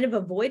and kind of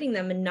avoiding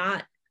them and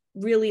not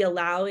really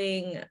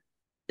allowing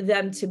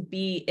them to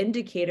be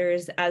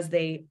indicators as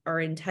they are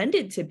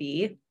intended to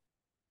be,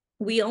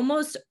 we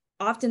almost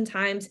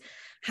oftentimes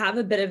have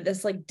a bit of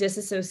this like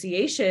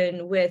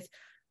disassociation with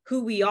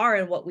who we are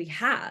and what we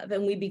have.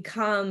 And we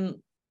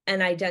become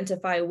and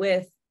identify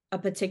with a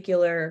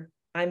particular,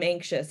 I'm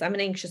anxious. I'm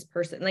an anxious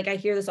person. Like I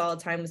hear this all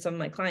the time with some of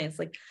my clients,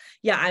 like,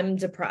 yeah, I'm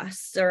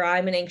depressed or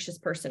I'm an anxious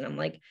person. I'm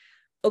like,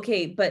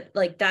 okay, but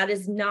like that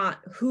is not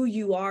who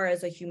you are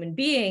as a human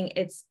being.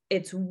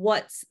 It's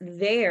what's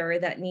there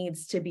that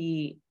needs to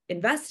be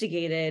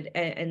investigated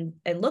and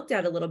looked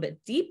at a little bit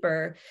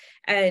deeper.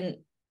 And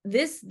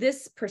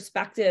this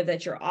perspective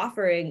that you're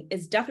offering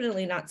is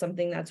definitely not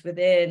something that's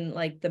within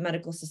like the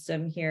medical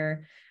system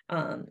here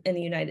in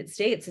the United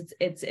States.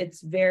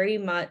 It's very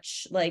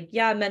much like,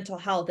 yeah, mental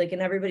health, like,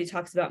 and everybody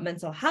talks about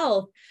mental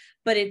health,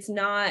 but it's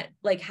not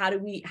like, how do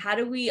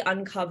we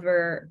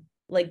uncover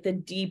like the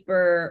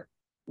deeper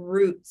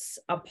roots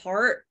a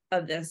part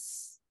of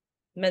this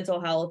mental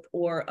health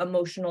or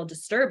emotional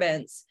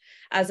disturbance,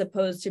 as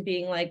opposed to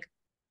being like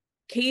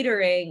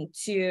catering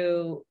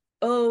to,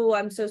 oh,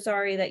 I'm so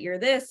sorry that you're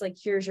this, like,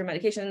 here's your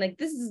medication. Like,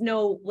 this is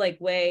no like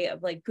way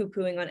of like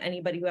poo-pooing on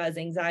anybody who has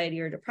anxiety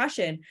or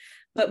depression,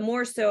 but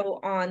more so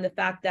on the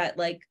fact that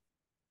like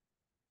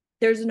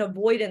there's an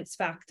avoidance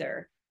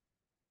factor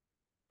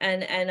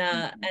and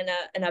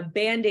a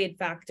band-aid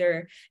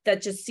factor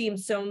that just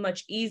seems so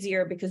much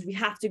easier because we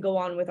have to go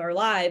on with our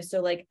lives.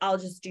 So like, I'll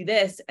just do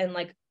this and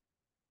like,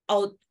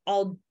 I'll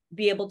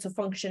be able to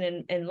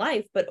function in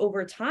life. But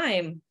over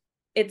time,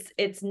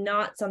 it's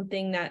not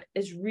something that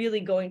is really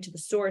going to the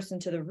source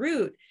and to the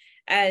root.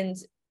 And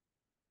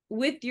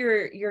with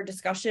your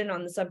discussion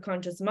on the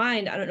subconscious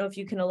mind, I don't know if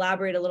you can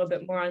elaborate a little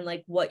bit more on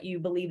like what you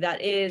believe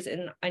that is.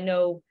 And I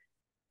know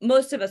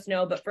most of us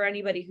know, but for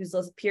anybody who's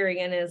peering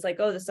in and is like,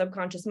 oh, the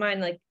subconscious mind,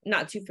 like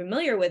not too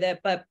familiar with it,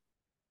 but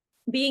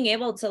being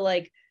able to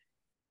like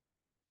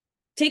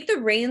take the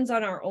reins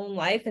on our own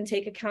life and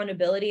take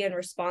accountability and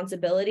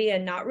responsibility,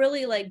 and not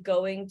really like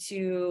going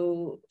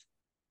to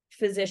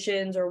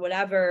physicians or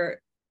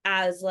whatever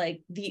as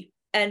like the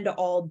end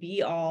all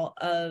be all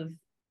of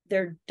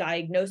their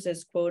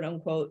diagnosis, quote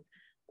unquote,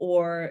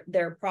 or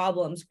their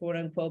problems, quote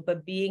unquote,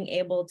 but being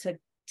able to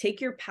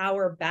take your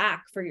power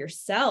back for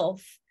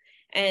yourself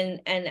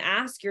and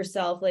ask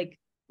yourself, like,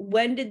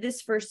 when did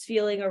this first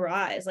feeling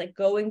arise? Like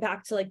going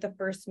back to like the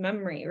first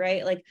memory,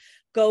 right? Like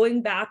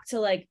going back to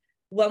like,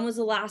 when was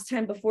the last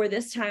time before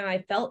this time I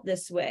felt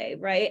this way,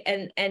 right?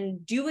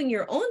 And doing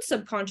your own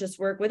subconscious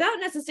work without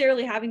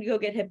necessarily having to go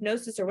get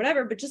hypnosis or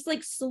whatever, but just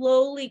like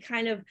slowly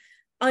kind of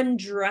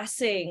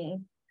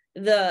undressing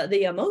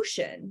the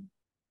emotion.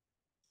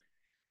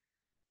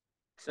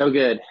 So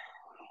good.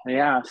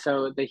 Yeah.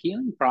 So the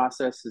healing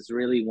process is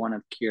really one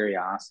of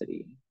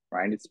curiosity,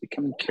 right? It's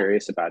becoming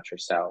curious about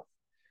yourself,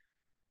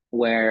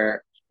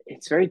 where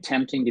it's very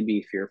tempting to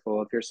be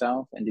fearful of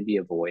yourself and to be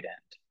avoidant.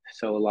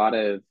 So a lot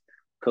of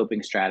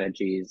coping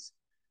strategies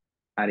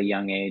at a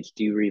young age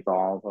do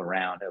revolve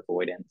around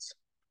avoidance,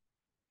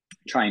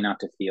 trying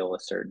not to feel a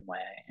certain way.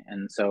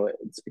 And so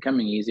it's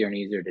becoming easier and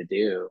easier to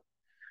do,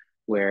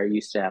 where you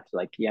used to have to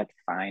like, you have to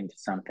find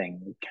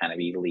something kind of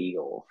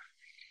illegal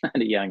at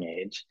a young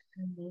age.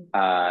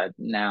 Mhm.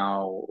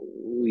 Now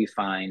we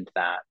find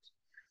that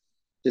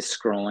just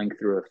scrolling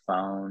through a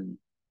phone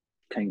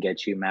can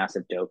get you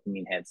massive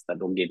dopamine hits that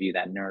will give you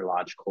that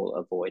neurological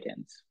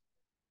avoidance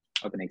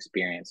of an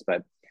experience.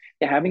 But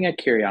yeah, having a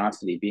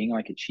curiosity, being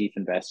like a chief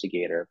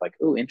investigator of like,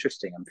 oh,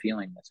 interesting, I'm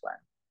feeling this way.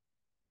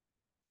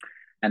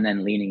 And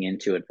then leaning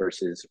into it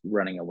versus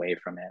running away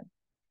from it.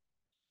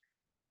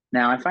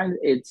 Now, I find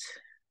it's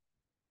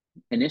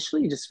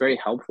initially just very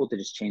helpful to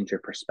just change your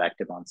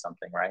perspective on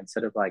something, right?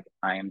 Instead of like,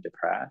 I am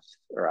depressed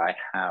or I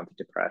have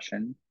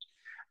depression,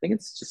 I think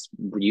it's just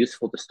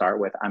useful to start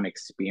with, I'm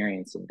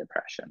experiencing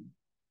depression,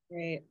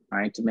 Right.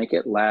 right? To make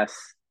it less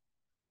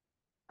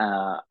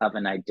of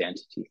an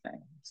identity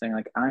thing, saying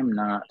like, I'm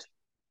not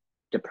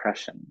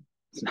depression.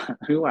 It's not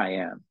who I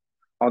am.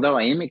 Although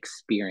I am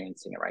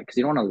experiencing it, right? Because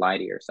you don't want to lie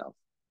to yourself.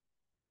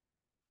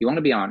 You want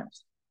to be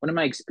honest. What am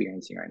I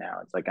experiencing right now?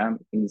 It's like I'm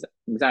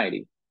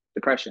anxiety,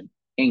 depression,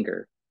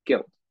 anger,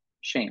 guilt,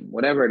 shame,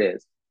 whatever it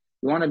is.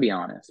 You want to be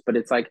honest, but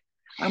it's like,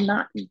 I'm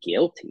not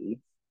guilty.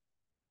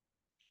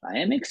 I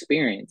am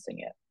experiencing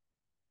it,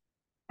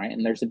 right?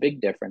 And there's a big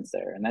difference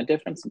there. And that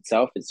difference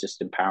itself is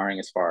just empowering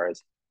as far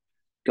as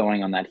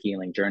going on that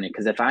healing journey.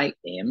 Because if I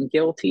am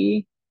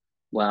guilty,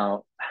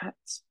 well,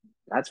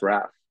 that's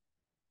rough.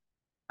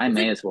 I It's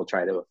may like, as well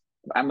try to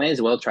I may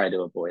as well try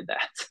to avoid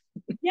that.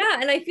 yeah.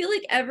 And I feel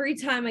like every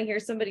time I hear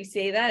somebody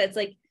say that, it's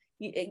like,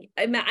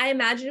 I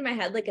imagine in my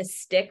head like a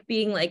stick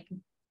being like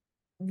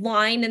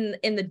line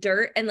in the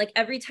dirt, and like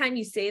every time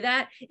you say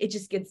that, it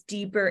just gets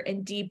deeper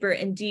and deeper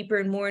and deeper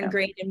and more Yeah.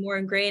 ingrained and more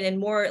ingrained and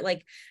more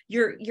like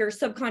your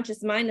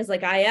subconscious mind is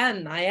like, I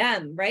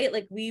am right.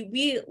 Like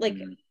we like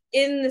Mm,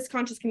 in this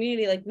conscious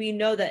community, like we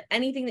know that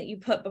anything that you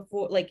put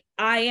before like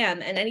I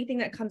am, and anything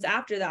that comes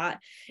after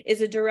that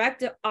is a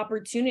direct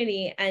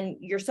opportunity, and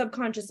your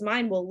subconscious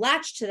mind will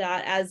latch to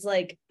that as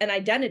like an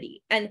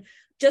identity. And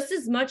just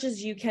as much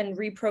as you can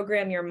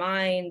reprogram your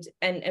mind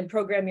and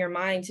program your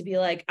mind to be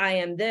like, I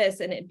am this,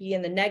 and it be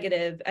in the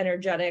negative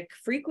energetic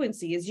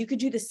frequencies, you could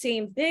do the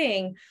same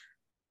thing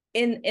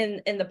in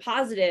the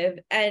positive.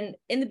 And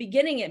in the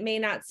beginning it may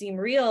not seem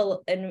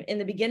real, and in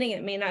the beginning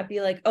it may not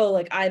be like, oh,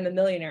 like I'm a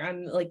millionaire,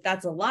 I'm like,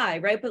 that's a lie,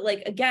 right? But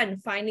like, again,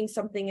 finding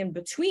something in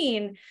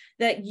between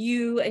that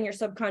you and your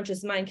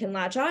subconscious mind can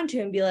latch onto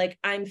and be like,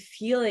 I'm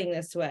feeling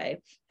this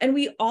way. And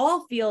we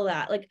all feel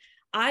that. Like,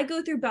 I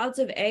go through bouts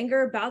of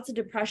anger, bouts of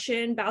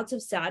depression, bouts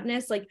of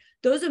sadness. Like,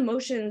 those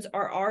emotions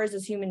are ours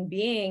as human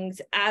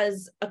beings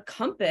as a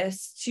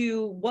compass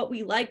to what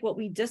we like, what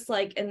we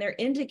dislike, and they're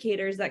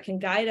indicators that can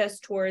guide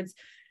us towards,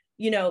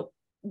 you know,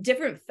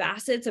 different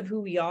facets of who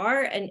we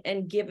are,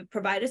 and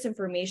provide us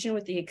information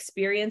with the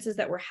experiences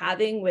that we're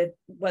having with,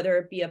 whether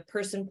it be a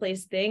person,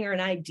 place, thing, or an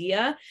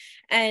idea.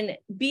 And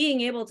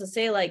being able to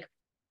say like,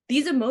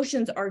 these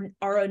emotions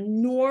are a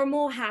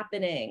normal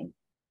happening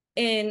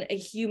in a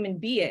human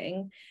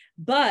being,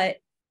 but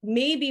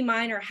maybe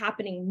mine are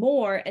happening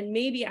more, and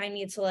maybe I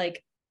need to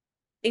like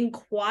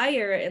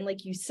inquire and,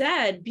 like you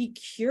said, be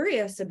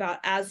curious about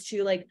as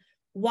to like,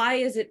 why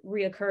is it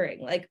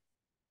reoccurring? Like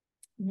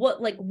what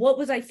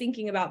was I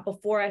thinking about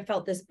before I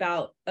felt this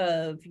bout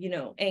of,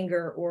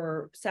 anger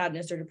or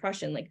sadness or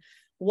depression? Like,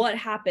 what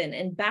happened?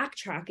 And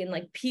backtrack and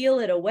like peel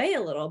it away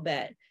a little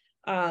bit.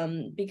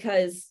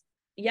 Because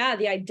yeah,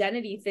 the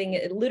identity thing,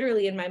 it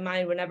literally in my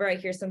mind, whenever I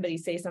hear somebody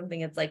say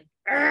something, it's like,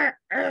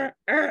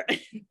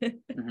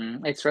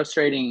 It's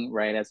frustrating,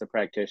 right, as a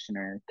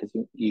practitioner, because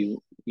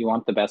you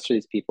want the best for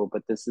these people,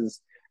 but this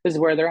is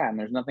where they're at, and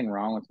there's nothing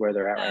wrong with where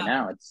they're at right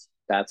now. It's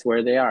That's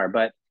where they are.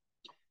 But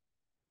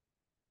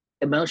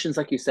emotions,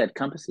 like you said,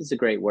 compass is a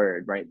great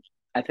word, right?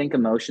 I think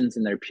emotions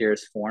in their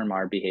purest form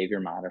are behavior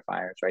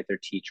modifiers, right? They're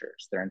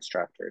teachers, they're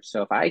instructors.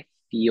 So if I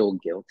feel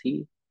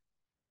guilty,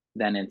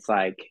 then it's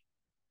like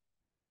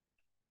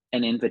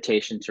an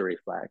invitation to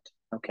reflect.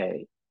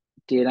 Okay,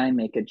 did I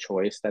make a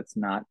choice that's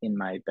not in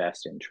my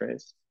best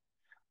interest,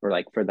 or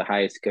like for the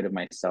highest good of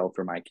myself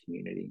or my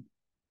community?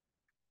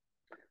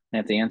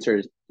 And if the answer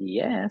is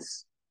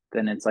yes,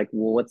 then it's like,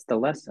 well, what's the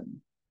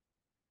lesson?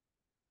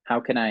 How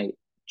can I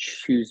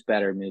choose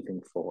better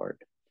moving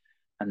forward?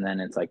 And then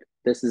it's like,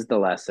 this is the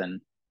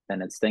lesson.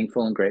 Then it's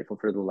thankful and grateful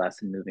for the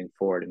lesson moving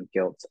forward, and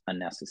guilt's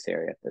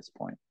unnecessary at this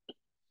point.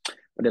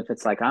 But if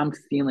it's like, I'm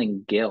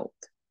feeling guilt,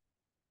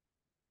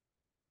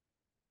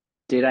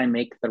 did I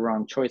make the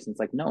wrong choice? And it's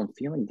like, no, I'm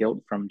feeling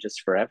guilt from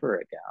just forever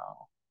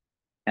ago.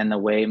 And the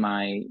way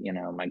my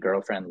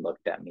girlfriend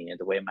looked at me, and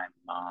the way my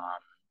mom,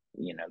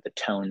 the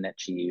tone that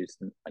she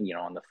used,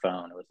 on the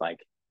phone, it was like,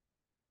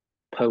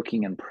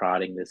 poking and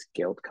prodding this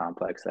guilt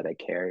complex that I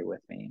carry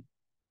with me.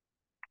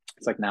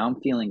 It's like now I'm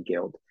feeling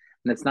guilt,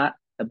 and it's not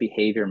a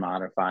behavior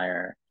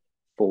modifier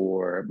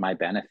for my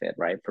benefit,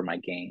 right? For my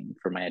gain,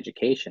 for my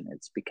education.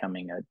 It's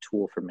becoming a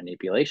tool for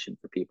manipulation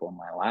for people in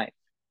my life.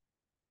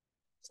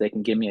 So they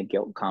can give me a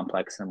guilt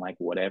complex and like,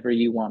 whatever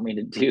you want me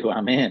to do,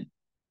 I'm in.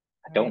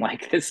 I don't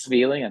like this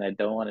feeling and I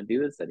don't want to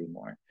do this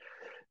anymore.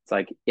 It's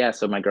like, yeah,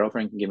 so my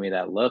girlfriend can give me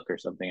that look or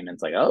something, and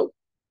it's like, oh,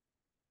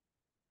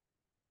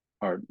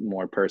 or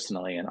more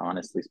personally and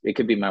honestly, it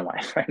could be my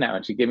wife right now,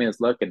 and she gave me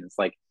this look, and it's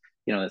like,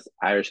 this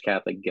Irish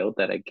Catholic guilt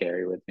that I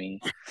carry with me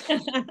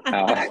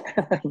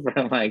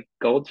from my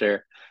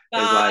culture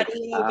is God, like,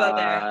 we will go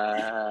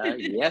there.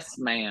 yes,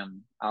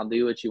 ma'am, I'll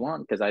do what you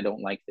want because I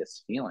don't like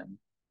this feeling.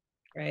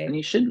 Right. And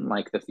you shouldn't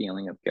like the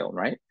feeling of guilt,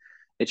 right?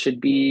 It should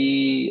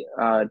be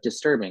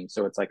disturbing.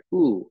 So it's like,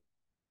 ooh,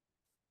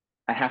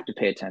 I have to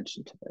pay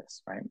attention to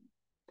this, right?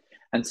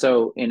 And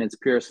so in its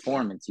purest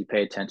form, it's you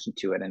pay attention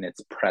to it and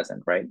it's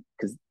present, right?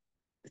 Because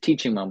the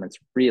teaching moment's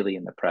really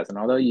in the present,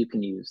 although you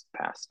can use the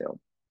past still.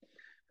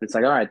 But it's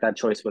like, all right, that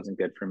choice wasn't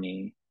good for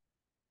me.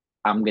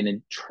 I'm going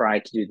to try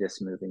to do this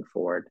moving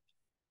forward.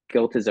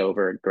 Guilt is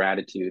over.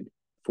 Gratitude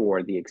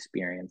for the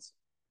experience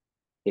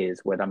is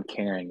what I'm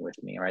carrying with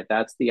me, right?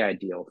 That's the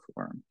ideal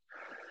form.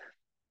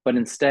 But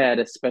instead,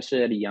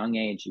 especially at a young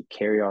age, you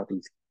carry all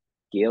these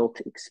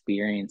guilt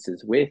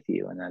experiences with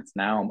you. And that's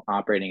now I'm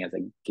operating as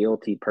a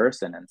guilty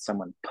person, and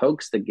someone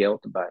pokes the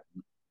guilt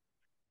button,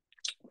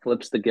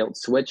 flips the guilt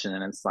switch, and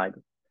then it's like,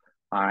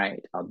 all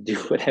right, I'll do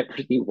whatever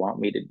you want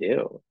me to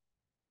do.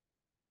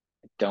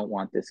 I don't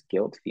want this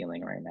guilt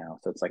feeling right now.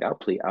 So it's like,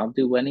 I'll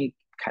do any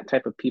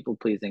type of people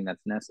pleasing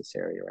that's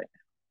necessary right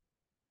now.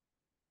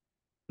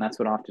 And that's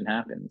what often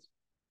happens.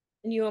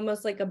 And you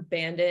almost like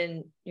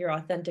abandon your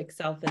authentic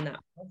self in that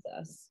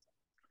process.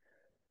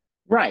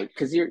 Right.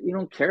 Because you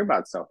don't care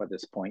about self at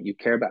this point. You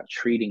care about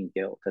treating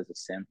guilt as a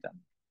symptom.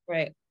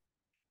 Right.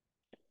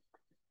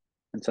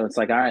 And so it's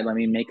like, all right, let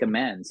me make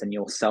amends, and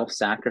you'll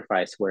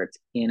self-sacrifice where it's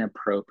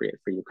inappropriate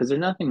for you. Because there's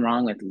nothing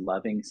wrong with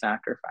loving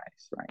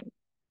sacrifice, right?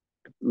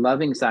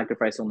 Loving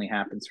sacrifice only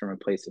happens from a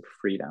place of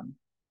freedom.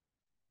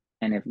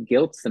 And if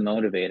guilt's the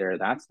motivator,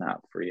 that's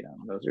not freedom.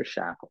 Those are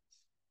shackles.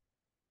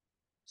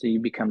 So you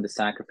become the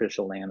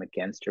sacrificial lamb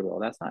against your will.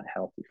 That's not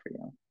healthy for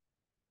you.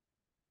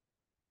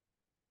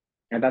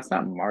 And that's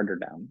not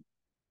martyrdom.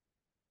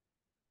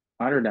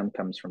 Martyrdom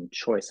comes from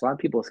choice. A lot of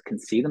people can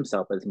see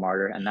themselves as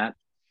martyr, and that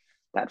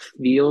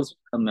feels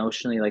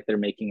emotionally like they're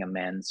making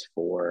amends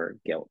for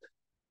guilt.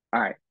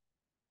 All right,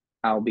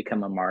 I'll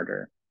become a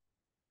martyr.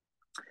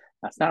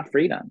 That's not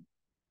freedom.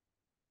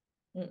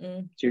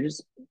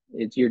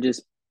 You're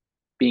just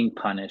being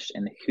punished,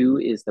 and who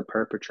is the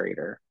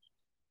perpetrator?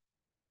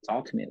 It's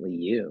ultimately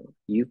you.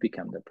 You've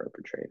become the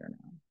perpetrator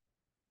now,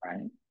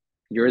 right?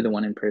 You're the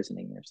one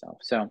imprisoning yourself.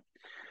 So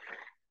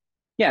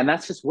yeah, and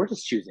we're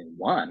just choosing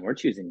one. We're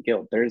choosing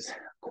guilt. There's a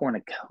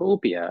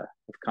cornucopia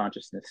of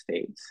consciousness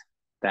states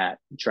that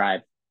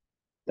drive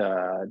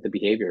the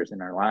behaviors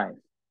in our life.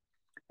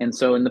 And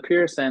so in the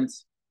pure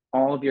sense,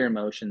 all of your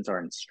emotions are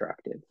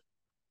instructive.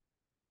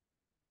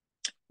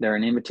 They're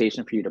an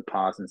invitation for you to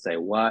pause and say,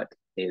 what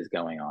is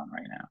going on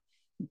right now?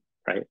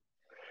 Right?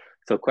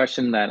 So two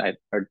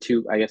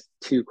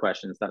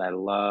questions that I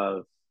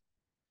love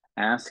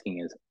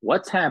asking is,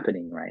 what's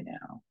happening right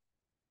now?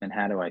 And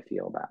how do I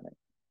feel about it?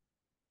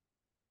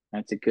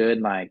 That's a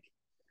good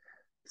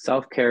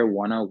self-care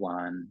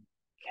 101.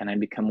 Can I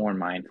become more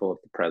mindful of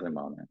the present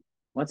moment?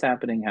 What's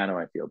happening? How do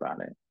I feel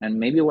about it? And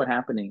maybe what's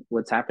happening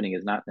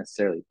is not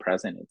necessarily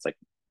present. It's like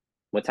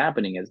what's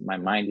happening is my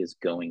mind is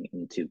going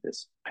into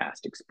this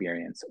past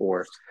experience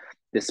or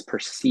this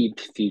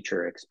perceived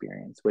future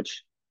experience,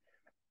 which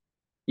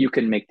you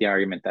can make the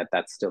argument that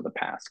that's still the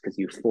past because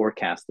you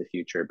forecast the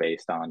future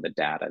based on the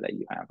data that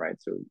you have, right?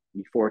 So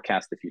you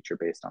forecast the future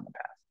based on the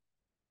past.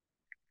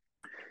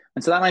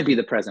 And so that might be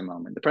the present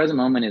moment. The present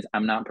moment is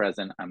I'm not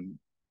present. I'm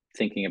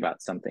thinking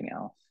about something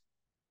else.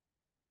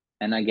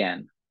 And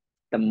again,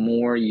 the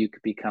more you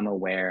become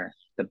aware,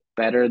 the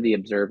better the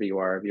observer you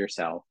are of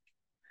yourself,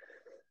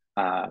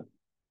 the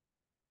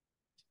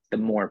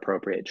more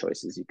appropriate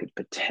choices you could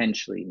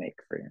potentially make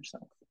for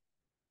yourself.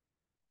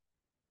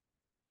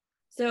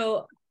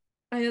 So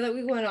I know that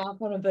we went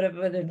off on a bit of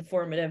an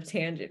informative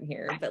tangent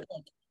here, but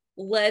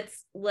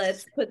let's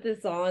put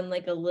this on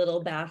like a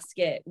little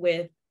basket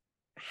with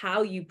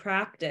how you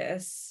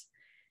practice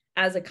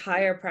as a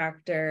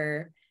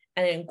chiropractor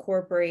and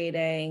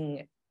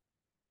incorporating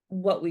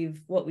what we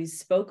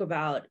spoke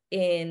about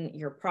in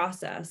your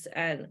process.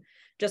 And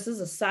just as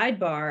a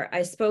sidebar,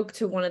 I spoke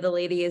to one of the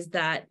ladies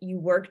that you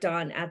worked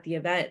on at the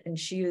event, and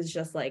she was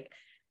just like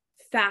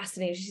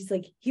fascinated. She's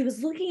like, he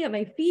was looking at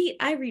my feet.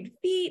 I read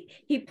feet.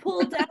 He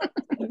pulled out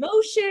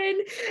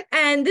emotion,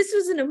 and this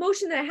was an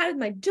emotion that I had with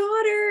my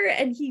daughter,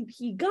 and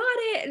he got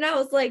it. And I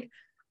was like,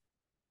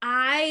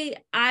 I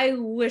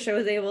wish I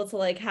was able to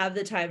like have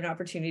the time and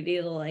opportunity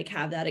to like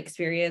have that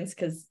experience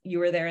because you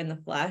were there in the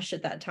flesh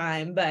at that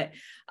time. But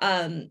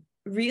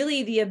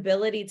really the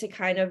ability to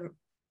kind of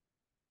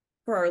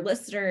for our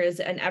listeners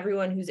and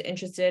everyone who's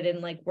interested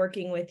in like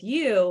working with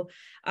you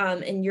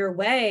in your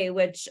way,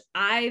 which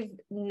I've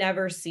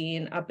never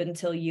seen up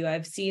until you.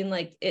 I've seen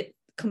like it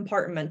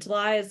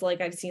compartmentalized,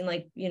 like I've seen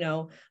like, you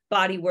know,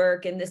 body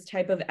work and this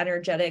type of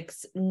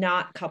energetics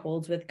not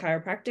coupled with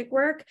chiropractic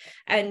work,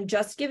 and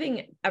just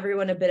giving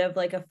everyone a bit of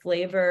like a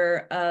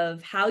flavor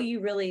of how you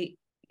really,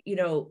 you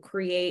know,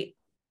 create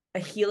a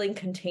healing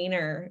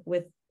container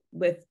with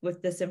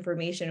this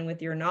information,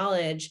 with your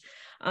knowledge,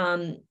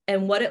 and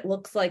what it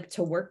looks like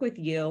to work with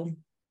you.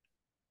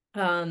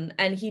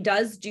 And he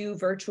does do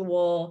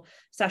virtual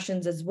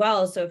sessions as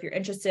well. So if you're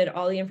interested,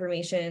 all the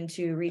information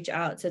to reach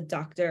out to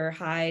Dr.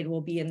 Hyde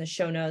will be in the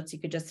show notes. You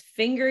could just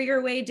finger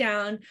your way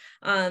down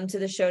to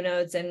the show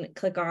notes and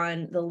click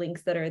on the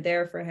links that are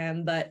there for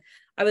him. But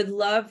I would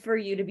love for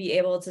you to be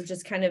able to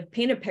just kind of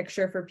paint a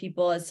picture for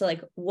people as to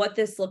like what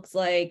this looks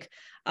like,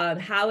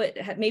 how it,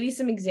 maybe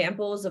some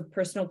examples of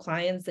personal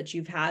clients that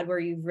you've had where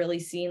you've really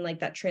seen like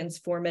that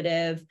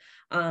transformative,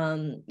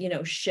 you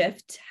know,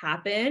 shift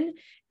happen.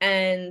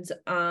 And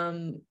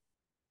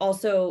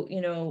also,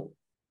 you know,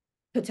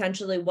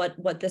 potentially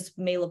what this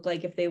may look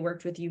like if they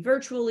worked with you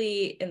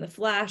virtually in the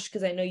flesh,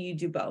 because I know you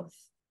do both.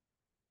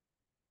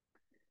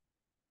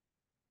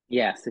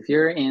 Yes, if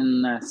you're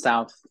in the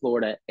South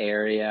Florida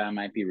area, I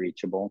might be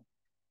reachable.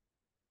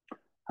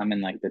 I'm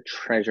in like the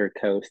Treasure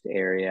Coast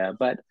area,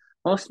 but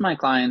most of my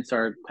clients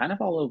are kind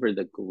of all over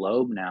the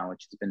globe now,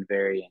 which has been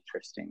very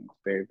interesting.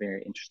 Very,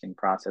 very interesting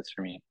process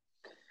for me.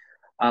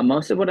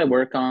 Most of what I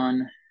work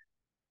on,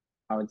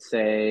 I would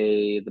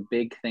say the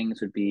big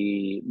things would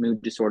be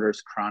mood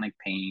disorders, chronic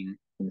pain,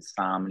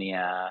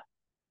 insomnia,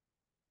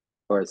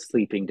 or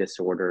sleeping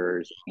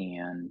disorders,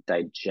 and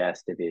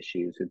digestive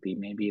issues would be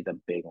maybe the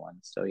big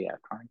ones. So yeah,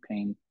 chronic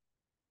pain,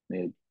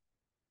 mood,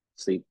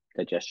 sleep,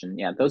 digestion.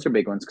 Yeah, those are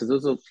big ones because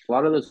those a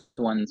lot of those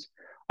ones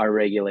are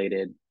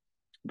regulated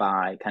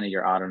by kind of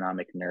your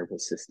autonomic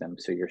nervous system.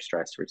 So your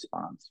stress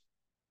response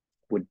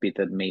would be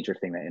the major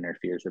thing that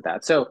interferes with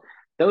that. So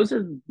those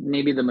are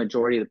maybe the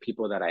majority of the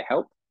people that I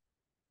help,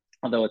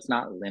 although it's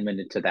not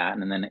limited to that.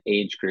 And then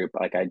age group,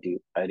 like I do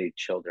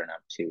children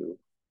up to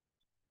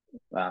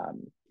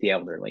the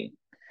elderly.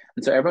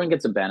 And so everyone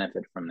gets a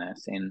benefit from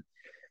this. And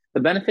the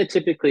benefit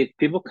typically, if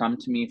people come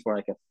to me for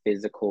like a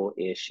physical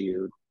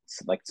issue,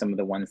 like some of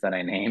the ones that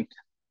I named,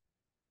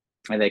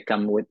 and they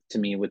come to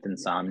me with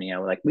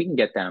insomnia, like we can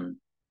get them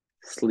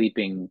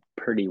sleeping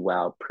pretty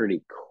well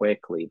pretty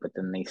quickly, but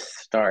then they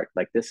start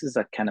like this is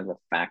a kind of a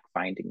fact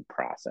finding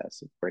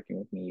process of working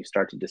with me. You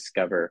start to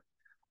discover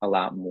a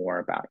lot more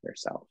about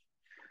yourself.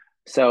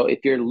 So if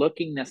you're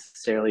looking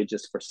necessarily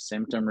just for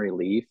symptom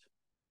relief,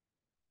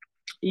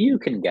 you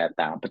can get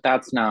that, but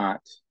that's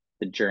not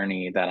the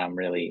journey that I'm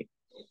really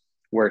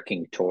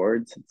working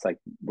towards. It's like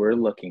we're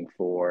looking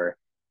for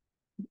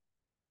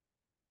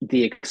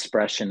the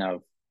expression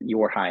of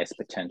your highest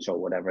potential,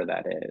 whatever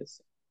that is.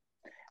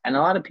 And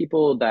a lot of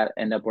people that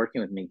end up working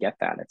with me get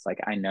that. It's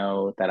like, I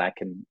know that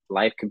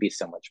life can be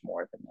so much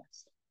more than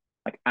this.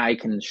 Like, I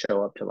can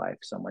show up to life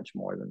so much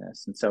more than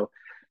this. And so,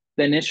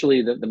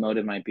 initially, the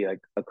motive might be like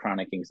a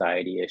chronic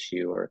anxiety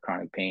issue or a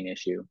chronic pain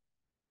issue.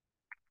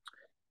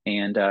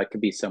 And it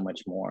could be so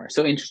much more.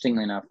 So,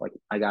 interestingly enough, like,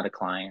 I got a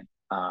client,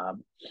 a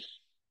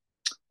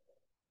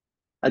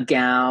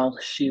gal,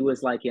 she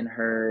was like in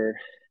her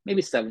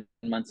maybe 7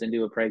 months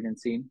into a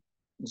pregnancy,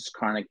 just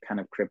chronic kind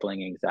of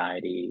crippling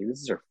anxiety.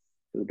 This is her,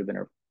 it would have been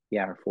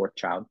her fourth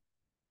child.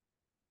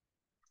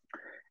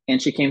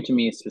 And she came to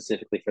me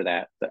specifically for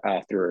that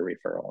through a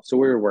referral. So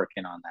we were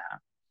working on that.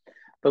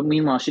 But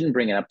meanwhile, she didn't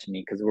bring it up to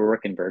me because we were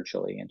working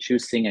virtually and she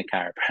was seeing a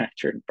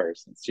chiropractor in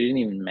person. So she didn't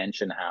even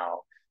mention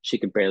how she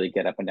could barely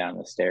get up and down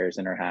the stairs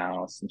in her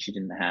house. And she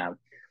didn't have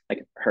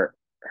like her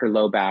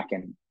low back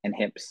and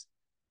hips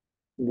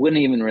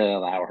wouldn't even really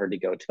allow her to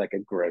go to like a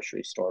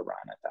grocery store run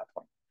at that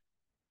point.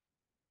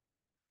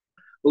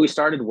 But we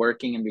started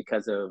working, and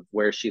because of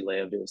where she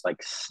lived, it was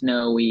like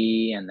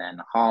snowy and then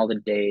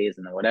holidays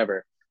and then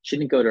whatever. She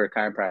didn't go to her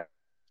chiropractor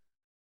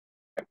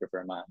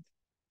for a month.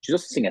 She's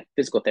also seeing a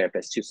physical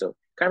therapist too. So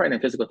chiropractor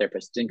and physical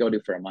therapist didn't go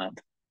to for a month.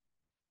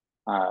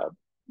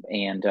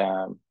 And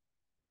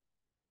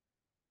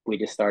we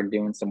just started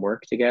doing some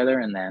work together,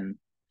 and then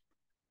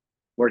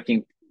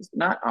working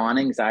not on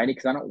anxiety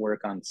because I don't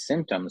work on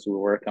symptoms. We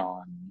work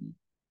on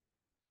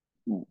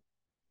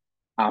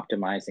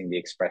optimizing the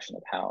expression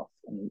of health.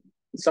 And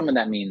some of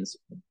that means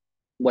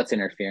what's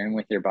interfering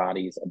with your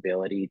body's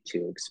ability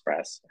to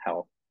express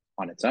health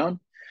on its own.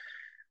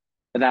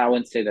 But that I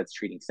wouldn't say that's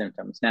treating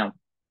symptoms. Now, it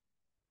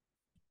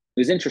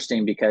was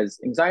interesting because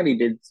anxiety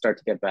did start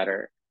to get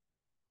better.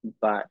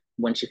 But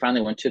when she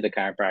finally went to the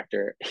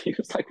chiropractor, he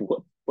was like,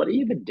 what are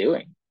you even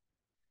doing?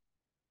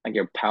 Like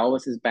your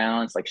pelvis is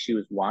balanced. Like she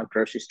was walk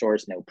grocery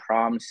stores, no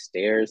problem.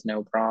 Stairs,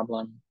 no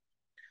problem.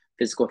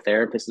 Physical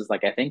therapist is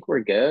like, I think we're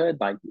good.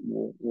 Like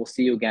we'll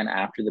see you again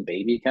after the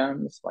baby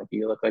comes. Like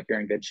you look like you're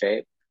in good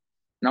shape.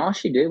 And all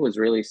she did was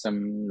really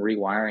some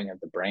rewiring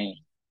of the brain.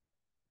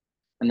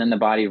 And then the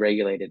body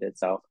regulated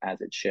itself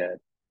as it should.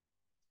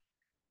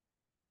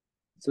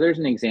 So there's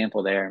an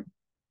example there.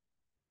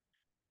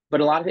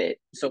 but a lot of it,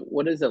 so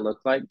what does it look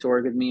like to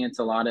work with me? It's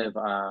a lot of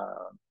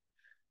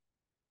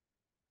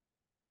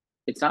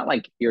it's not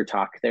like your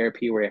talk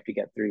therapy where you have to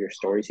get through your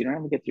stories. You don't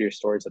have to get through your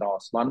stories at all.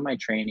 So a lot of my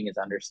training is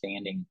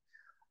understanding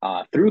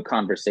through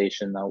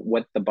conversation, though,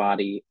 what the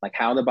body, like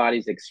how the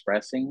body's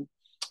expressing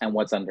and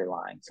what's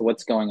underlying. So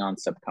what's going on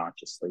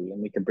subconsciously,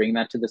 and we can bring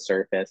that to the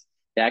surface.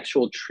 The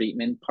actual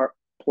treatment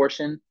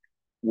portion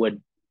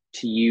would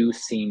to you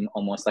seem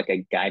almost like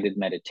a guided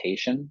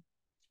meditation.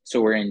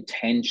 So we're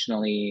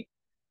intentionally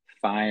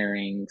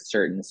firing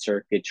certain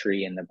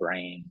circuitry in the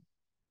brain.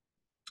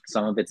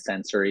 Some of it's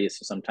sensory,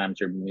 so sometimes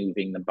you're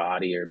moving the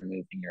body or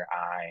moving your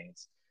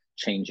eyes,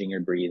 changing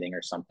your breathing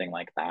or something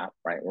like that,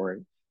 right?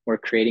 We're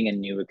creating a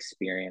new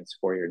experience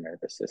for your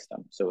nervous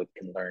system so it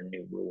can learn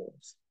new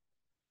rules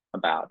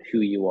about who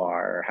you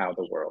are or how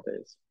the world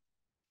is.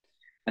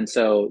 And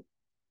so,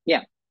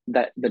 yeah,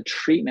 that the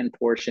treatment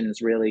portion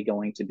is really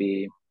going to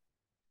be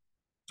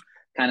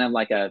kind of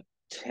like a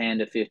 10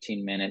 to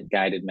 15 minute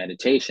guided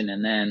meditation.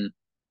 And then,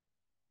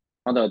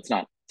 although it's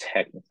not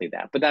technically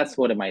that, but that's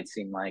what it might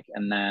seem like.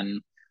 And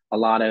then a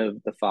lot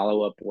of the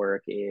follow-up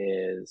work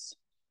is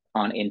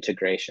on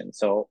integration.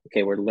 So,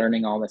 okay, we're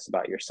learning all this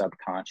about your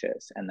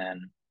subconscious, and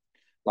then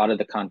a lot of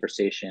the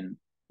conversation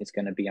is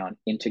going to be on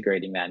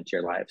integrating that into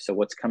your life. So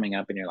what's coming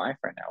up in your life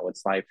right now?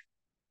 What's life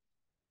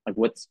like?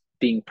 What's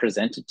being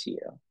presented to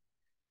you?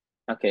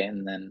 Okay,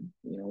 and then,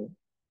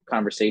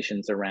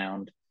 conversations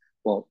around,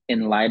 well,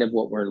 in light of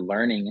what we're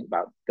learning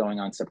about going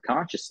on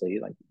subconsciously,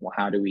 like, well,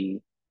 how do we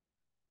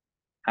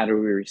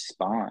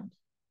respond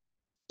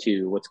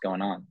to what's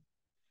going on?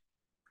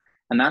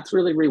 And that's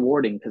really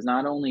rewarding because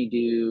not only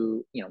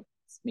do,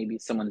 maybe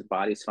someone's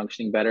body's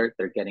functioning better,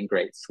 they're getting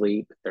great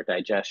sleep, their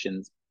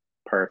digestion's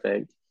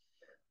perfect,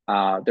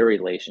 their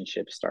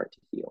relationships start to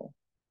heal,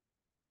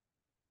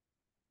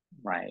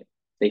 right?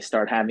 They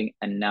start having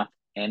enough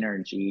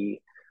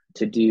energy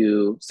to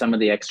do some of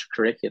the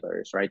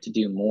extracurriculars, right? To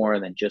do more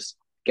than just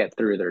get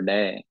through their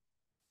day.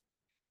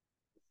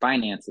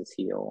 Finances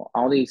heal,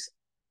 all these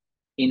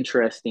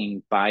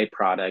interesting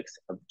byproducts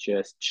of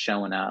just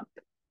showing up,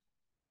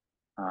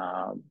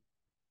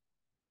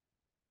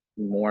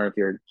 more of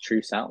your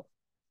true self.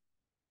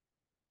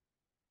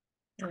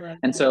 I love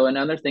And that. so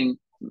another thing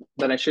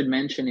that I should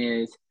mention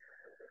is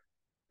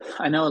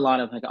I know a lot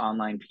of like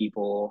online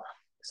people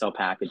sell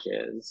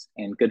packages,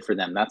 and good for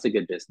them. That's a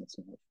good business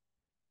move.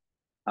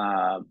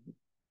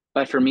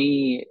 But for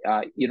me,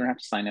 you don't have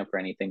to sign up for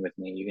anything with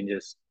me. You can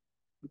just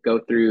go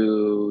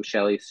through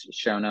Shelly's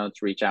show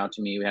notes, reach out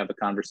to me. We have a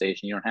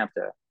conversation. You don't have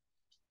to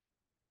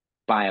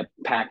buy a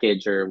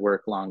package or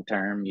work long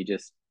term. You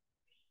just,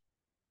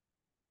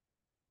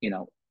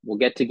 we'll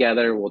get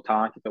together, we'll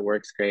talk. If it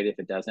works, great. If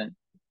it doesn't,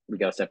 we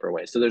go separate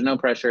ways. So there's no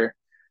pressure.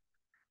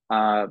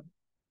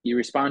 You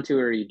respond to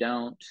it or you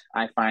don't.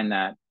 I find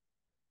that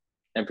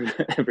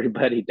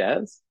everybody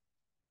does.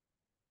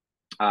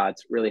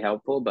 It's really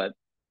helpful, but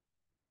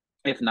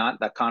if not,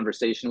 that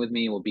conversation with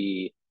me will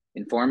be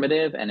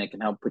informative and it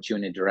can help put you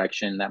in a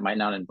direction that might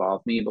not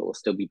involve me, but will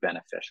still be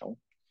beneficial.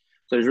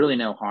 So there's really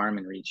no harm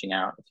in reaching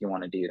out if you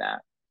want to do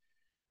that.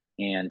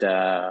 And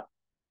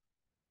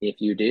if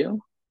you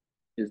do,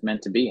 it's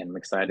meant to be. And I'm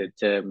excited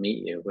to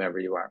meet you, whoever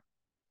you are.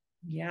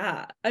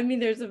 Yeah. I mean,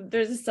 there's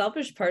a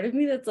selfish part of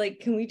me that's like,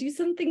 can we do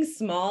something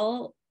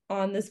small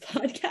on this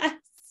podcast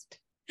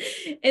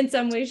in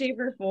some way, shape,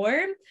 or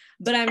form?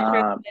 But I'm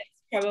sure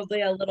it's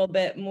probably a little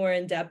bit more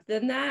in depth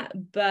than that.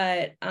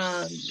 But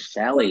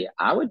Shelly,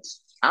 I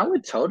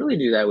would totally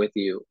do that with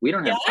you. We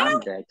don't have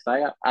time today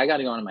because I got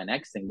to go on to my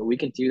next thing, but we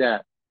can do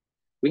that.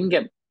 We can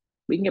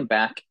get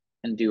back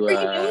and do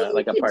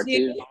like a part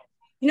two.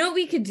 You know what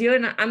we could do?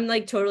 And I'm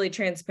like totally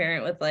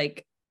transparent with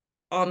like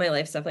all my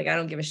life stuff. Like I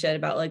don't give a shit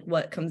about like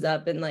what comes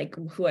up and like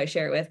who I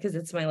share it with, because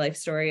it's my life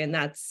story and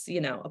that's,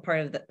 a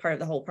part of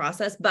the whole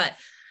process. But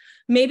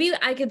maybe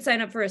I could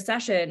sign up for a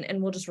session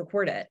and we'll just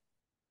record it.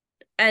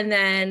 And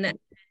then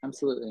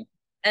absolutely.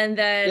 And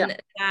then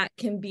that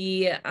can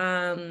be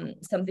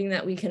something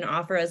that we can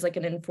offer as like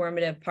an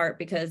informative part,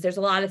 because there's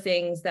a lot of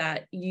things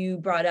that you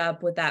brought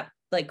up with that,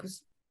 like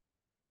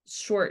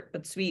short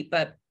but sweet.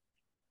 But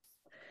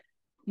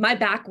my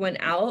back went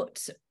out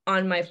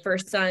on my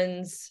first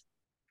son's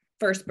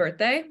first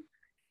birthday,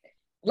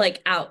 like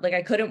out, like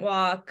I couldn't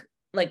walk.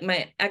 Like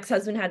my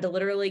ex-husband had to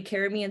literally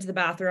carry me into the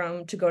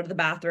bathroom to go to the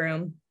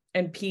bathroom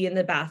and pee in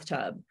the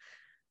bathtub.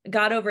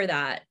 Got over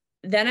that.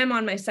 Then I'm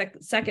on my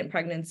second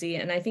pregnancy.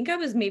 And I think I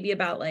was maybe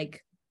about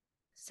like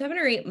 7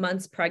 or 8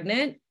 months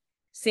pregnant.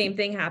 Same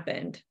thing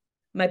happened.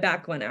 My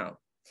back went out.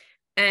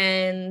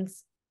 And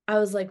I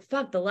was like,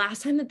 fuck, the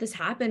last time that this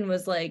happened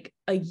was like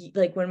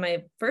when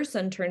my first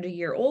son turned a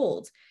year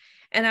old.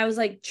 And I was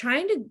like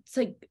trying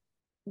to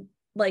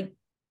like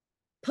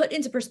put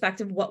into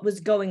perspective what was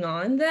going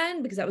on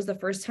then, because that was the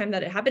first time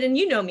that it happened. And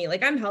you know me,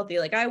 like I'm healthy,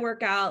 like I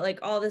work out, like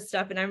all this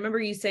stuff. And I remember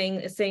you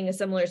saying a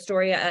similar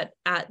story at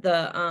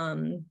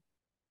the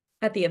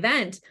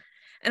event.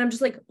 And I'm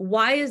just like,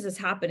 why is this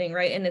happening?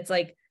 Right. And it's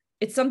like,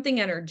 it's something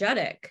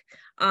energetic.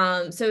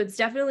 So it's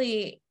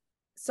definitely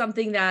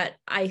something that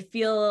I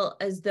feel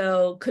as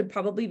though could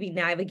probably be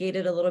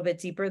navigated a little bit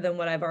deeper than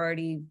what I've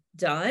already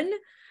done.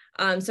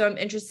 So I'm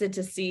interested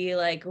to see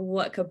like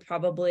what could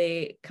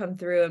probably come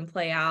through and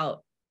play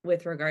out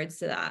with regards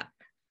to that.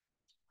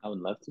 I would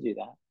love to do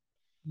that.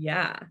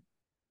 Yeah.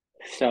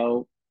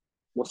 So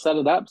we'll set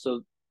it up.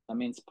 So that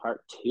means part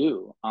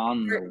 2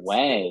 on the Part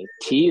way.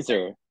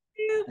 Teaser.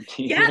 two.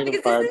 Yeah, Teaser to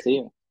because part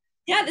 2.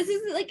 this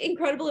is like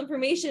incredible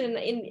information,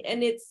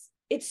 and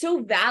it's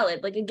so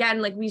valid. Like,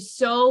 again, like we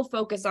so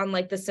focus on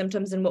like the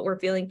symptoms and what we're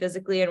feeling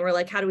physically, and we're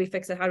like, how do we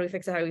fix it? How do we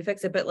fix it? How do we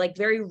fix it? But like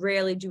very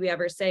rarely do we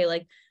ever say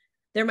like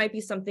there might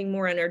be something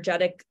more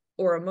energetic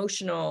or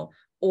emotional,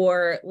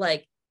 or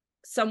like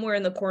somewhere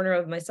in the corner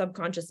of my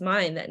subconscious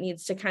mind that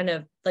needs to kind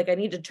of like, I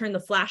need to turn the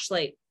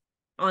flashlight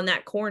on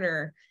that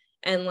corner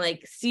and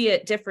like see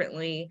it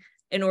differently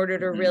in order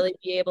to really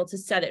be able to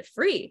set it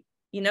free,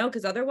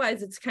 because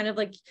otherwise it's kind of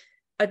like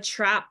a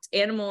trapped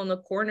animal in the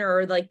corner,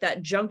 or like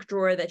that junk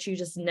drawer that you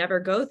just never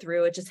go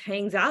through. It just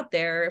hangs out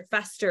there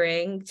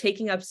festering,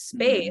 taking up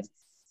space,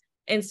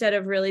 instead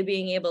of really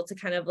being able to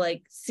kind of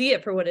like see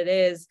it for what it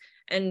is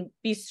and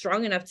be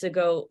strong enough to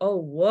go, oh,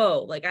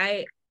 whoa, like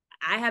I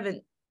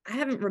haven't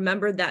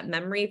remembered that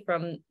memory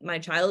from my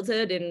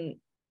childhood and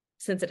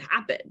since it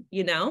happened,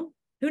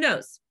 who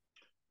knows?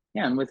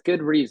 Yeah, and with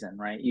good reason,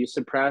 right? You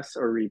suppress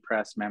or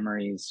repress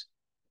memories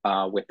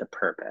with a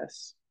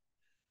purpose.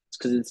 It's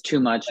because it's too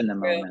much in the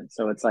moment.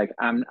 So it's like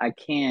I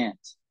can't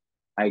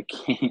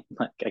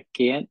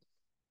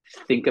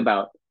think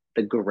about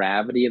the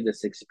gravity of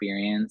this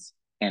experience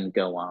and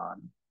go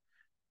on.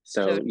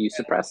 So you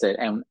suppress it,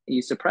 and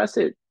you suppress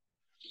it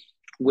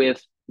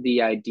with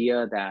the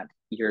idea that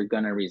you're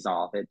going to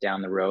resolve it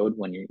down the road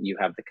when you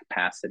have the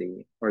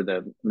capacity or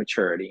the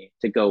maturity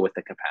to go with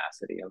the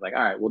capacity of like,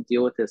 all right, we'll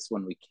deal with this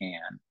when we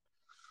can.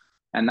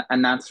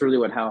 And that's really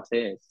what health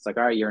is. It's like,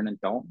 all right, you're an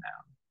adult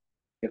now.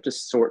 You have to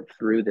sort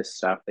through this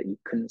stuff that you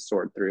couldn't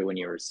sort through when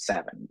you were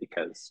 7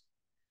 because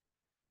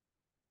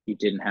you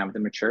didn't have the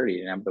maturity, you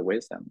didn't have the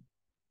wisdom.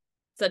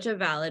 Such a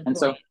valid and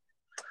point. So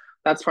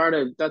that's part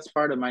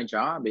of my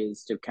job,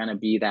 is to kind of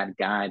be that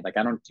guide. Like,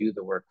 I don't do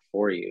the work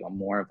for you. I'm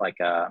more of like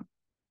a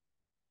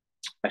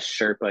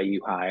Sherpa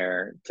you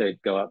hire to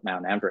go up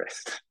Mount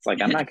Everest. It's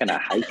like, I'm not going to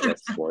hike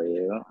this for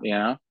you,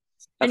 That's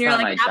and you're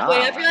not like my halfway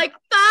job. up, you're like,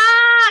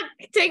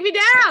 fuck, take me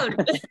down.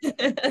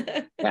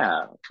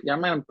 Yeah,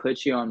 I'm going to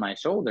put you on my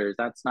shoulders.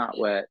 That's not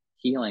what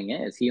healing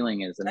is.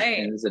 Healing is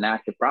an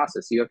active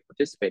process. You have to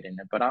participate in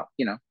it. But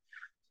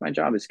my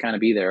job is kind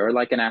of be there, or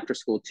like an after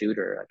school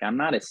tutor. Like, I'm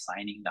not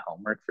assigning the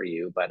homework for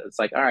you, but it's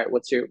like, all right,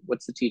 what's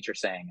the teacher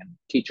saying? And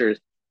teachers,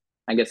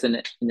 I guess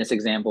in this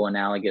example,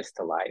 analogous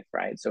to life,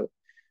 right? So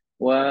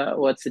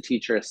what's the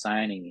teacher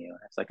assigning you? And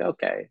it's like,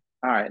 okay,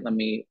 all right,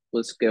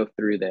 let's go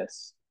through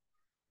this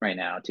right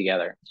now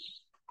together.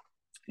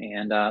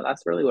 And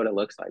that's really what it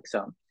looks like.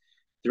 So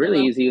it's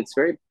really easy.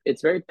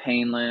 It's very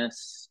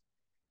painless,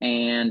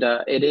 and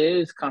it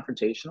is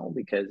confrontational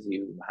because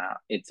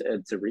it's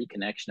a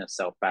reconnection of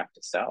self back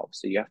to self.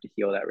 So you have to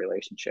heal that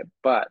relationship,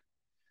 but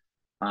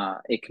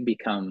it can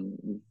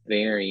become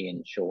very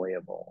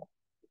enjoyable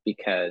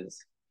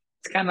because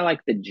it's kind of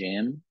like the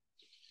gym,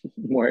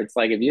 where it's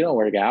like, if you don't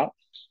work out,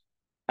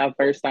 that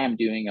first time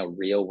doing a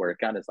real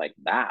workout is like,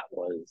 that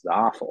was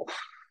awful.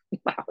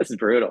 That was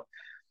brutal.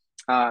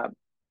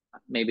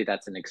 Maybe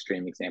that's an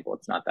extreme example.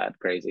 It's not that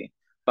crazy,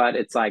 but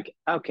it's like,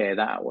 okay,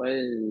 that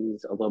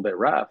was a little bit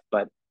rough.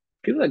 But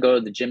people that go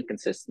to the gym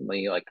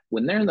consistently, like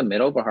when they're in the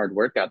middle of a hard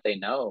workout, they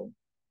know,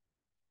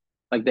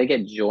 like, they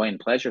get joy and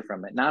pleasure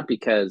from it, not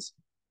because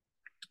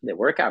the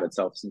workout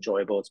itself is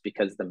enjoyable. It's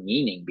because the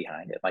meaning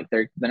behind it. Like,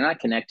 they're not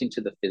connecting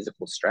to the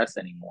physical stress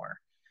anymore.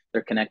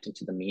 They're connecting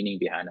to the meaning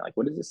behind it. Like,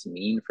 what does this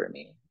mean for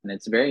me? And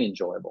it's very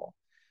enjoyable.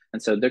 And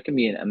so there can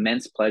be an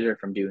immense pleasure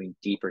from doing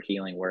deeper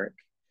healing work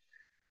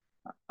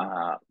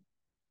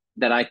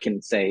that I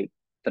can say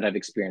that I've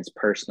experienced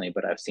personally,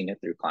 but I've seen it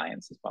through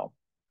clients as well.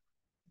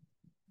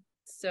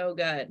 So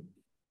good.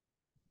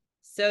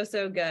 So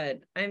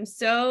good. I'm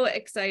so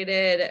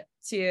excited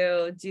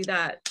to do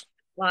that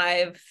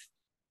live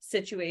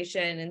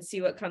situation and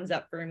see what comes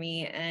up for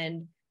me.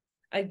 And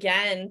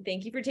again,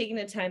 thank you for taking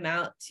the time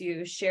out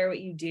to share what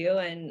you do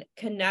and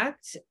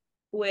connect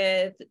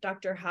with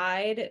Dr.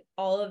 Hyde.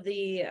 All of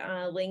the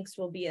links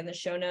will be in the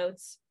show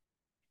notes.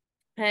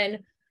 And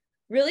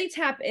really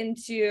tap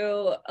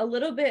into a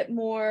little bit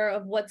more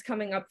of what's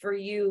coming up for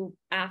you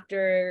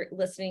after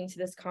listening to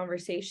this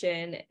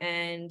conversation,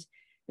 and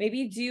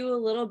maybe do a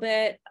little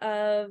bit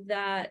of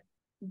that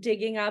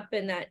digging up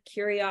and that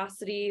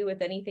curiosity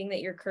with anything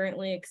that you're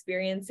currently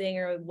experiencing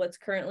or what's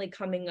currently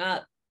coming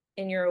up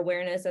in your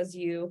awareness as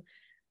you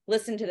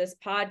listen to this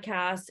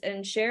podcast,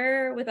 and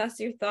share with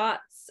us your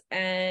thoughts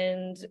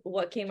and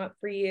what came up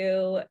for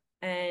you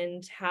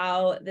and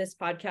how this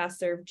podcast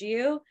served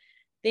you.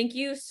 Thank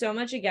you so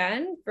much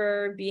again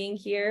for being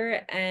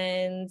here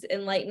and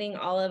enlightening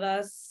all of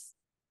us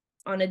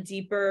on a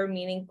deeper,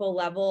 meaningful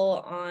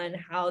level on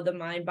how the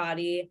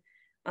mind-body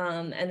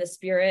and the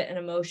spirit and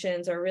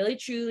emotions are really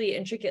truly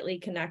intricately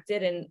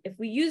connected. And if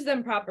we use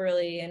them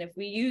properly, and if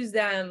we use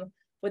them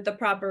with the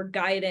proper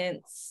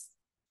guidance,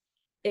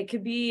 it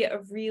could be a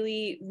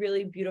really,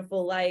 really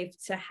beautiful life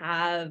to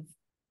have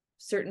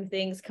certain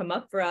things come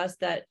up for us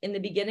that in the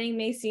beginning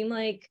may seem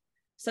like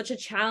such a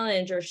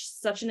challenge or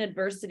such an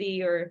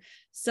adversity or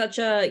such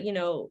a,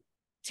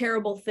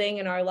 terrible thing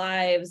in our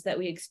lives that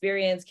we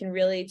experience can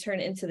really turn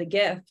into the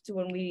gift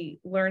when we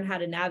learn how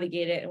to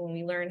navigate it and when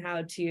we learn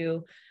how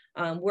to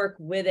work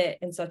with it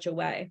in such a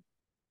way.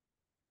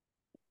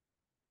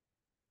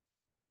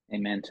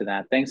 Amen to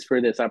that. Thanks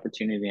for this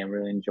opportunity. I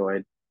really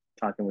enjoyed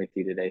talking with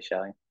you today,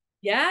 Shelly.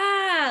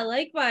 Yeah,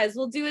 likewise.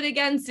 We'll do it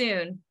again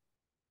soon.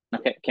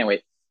 Okay, can't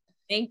wait.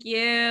 Thank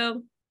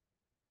you.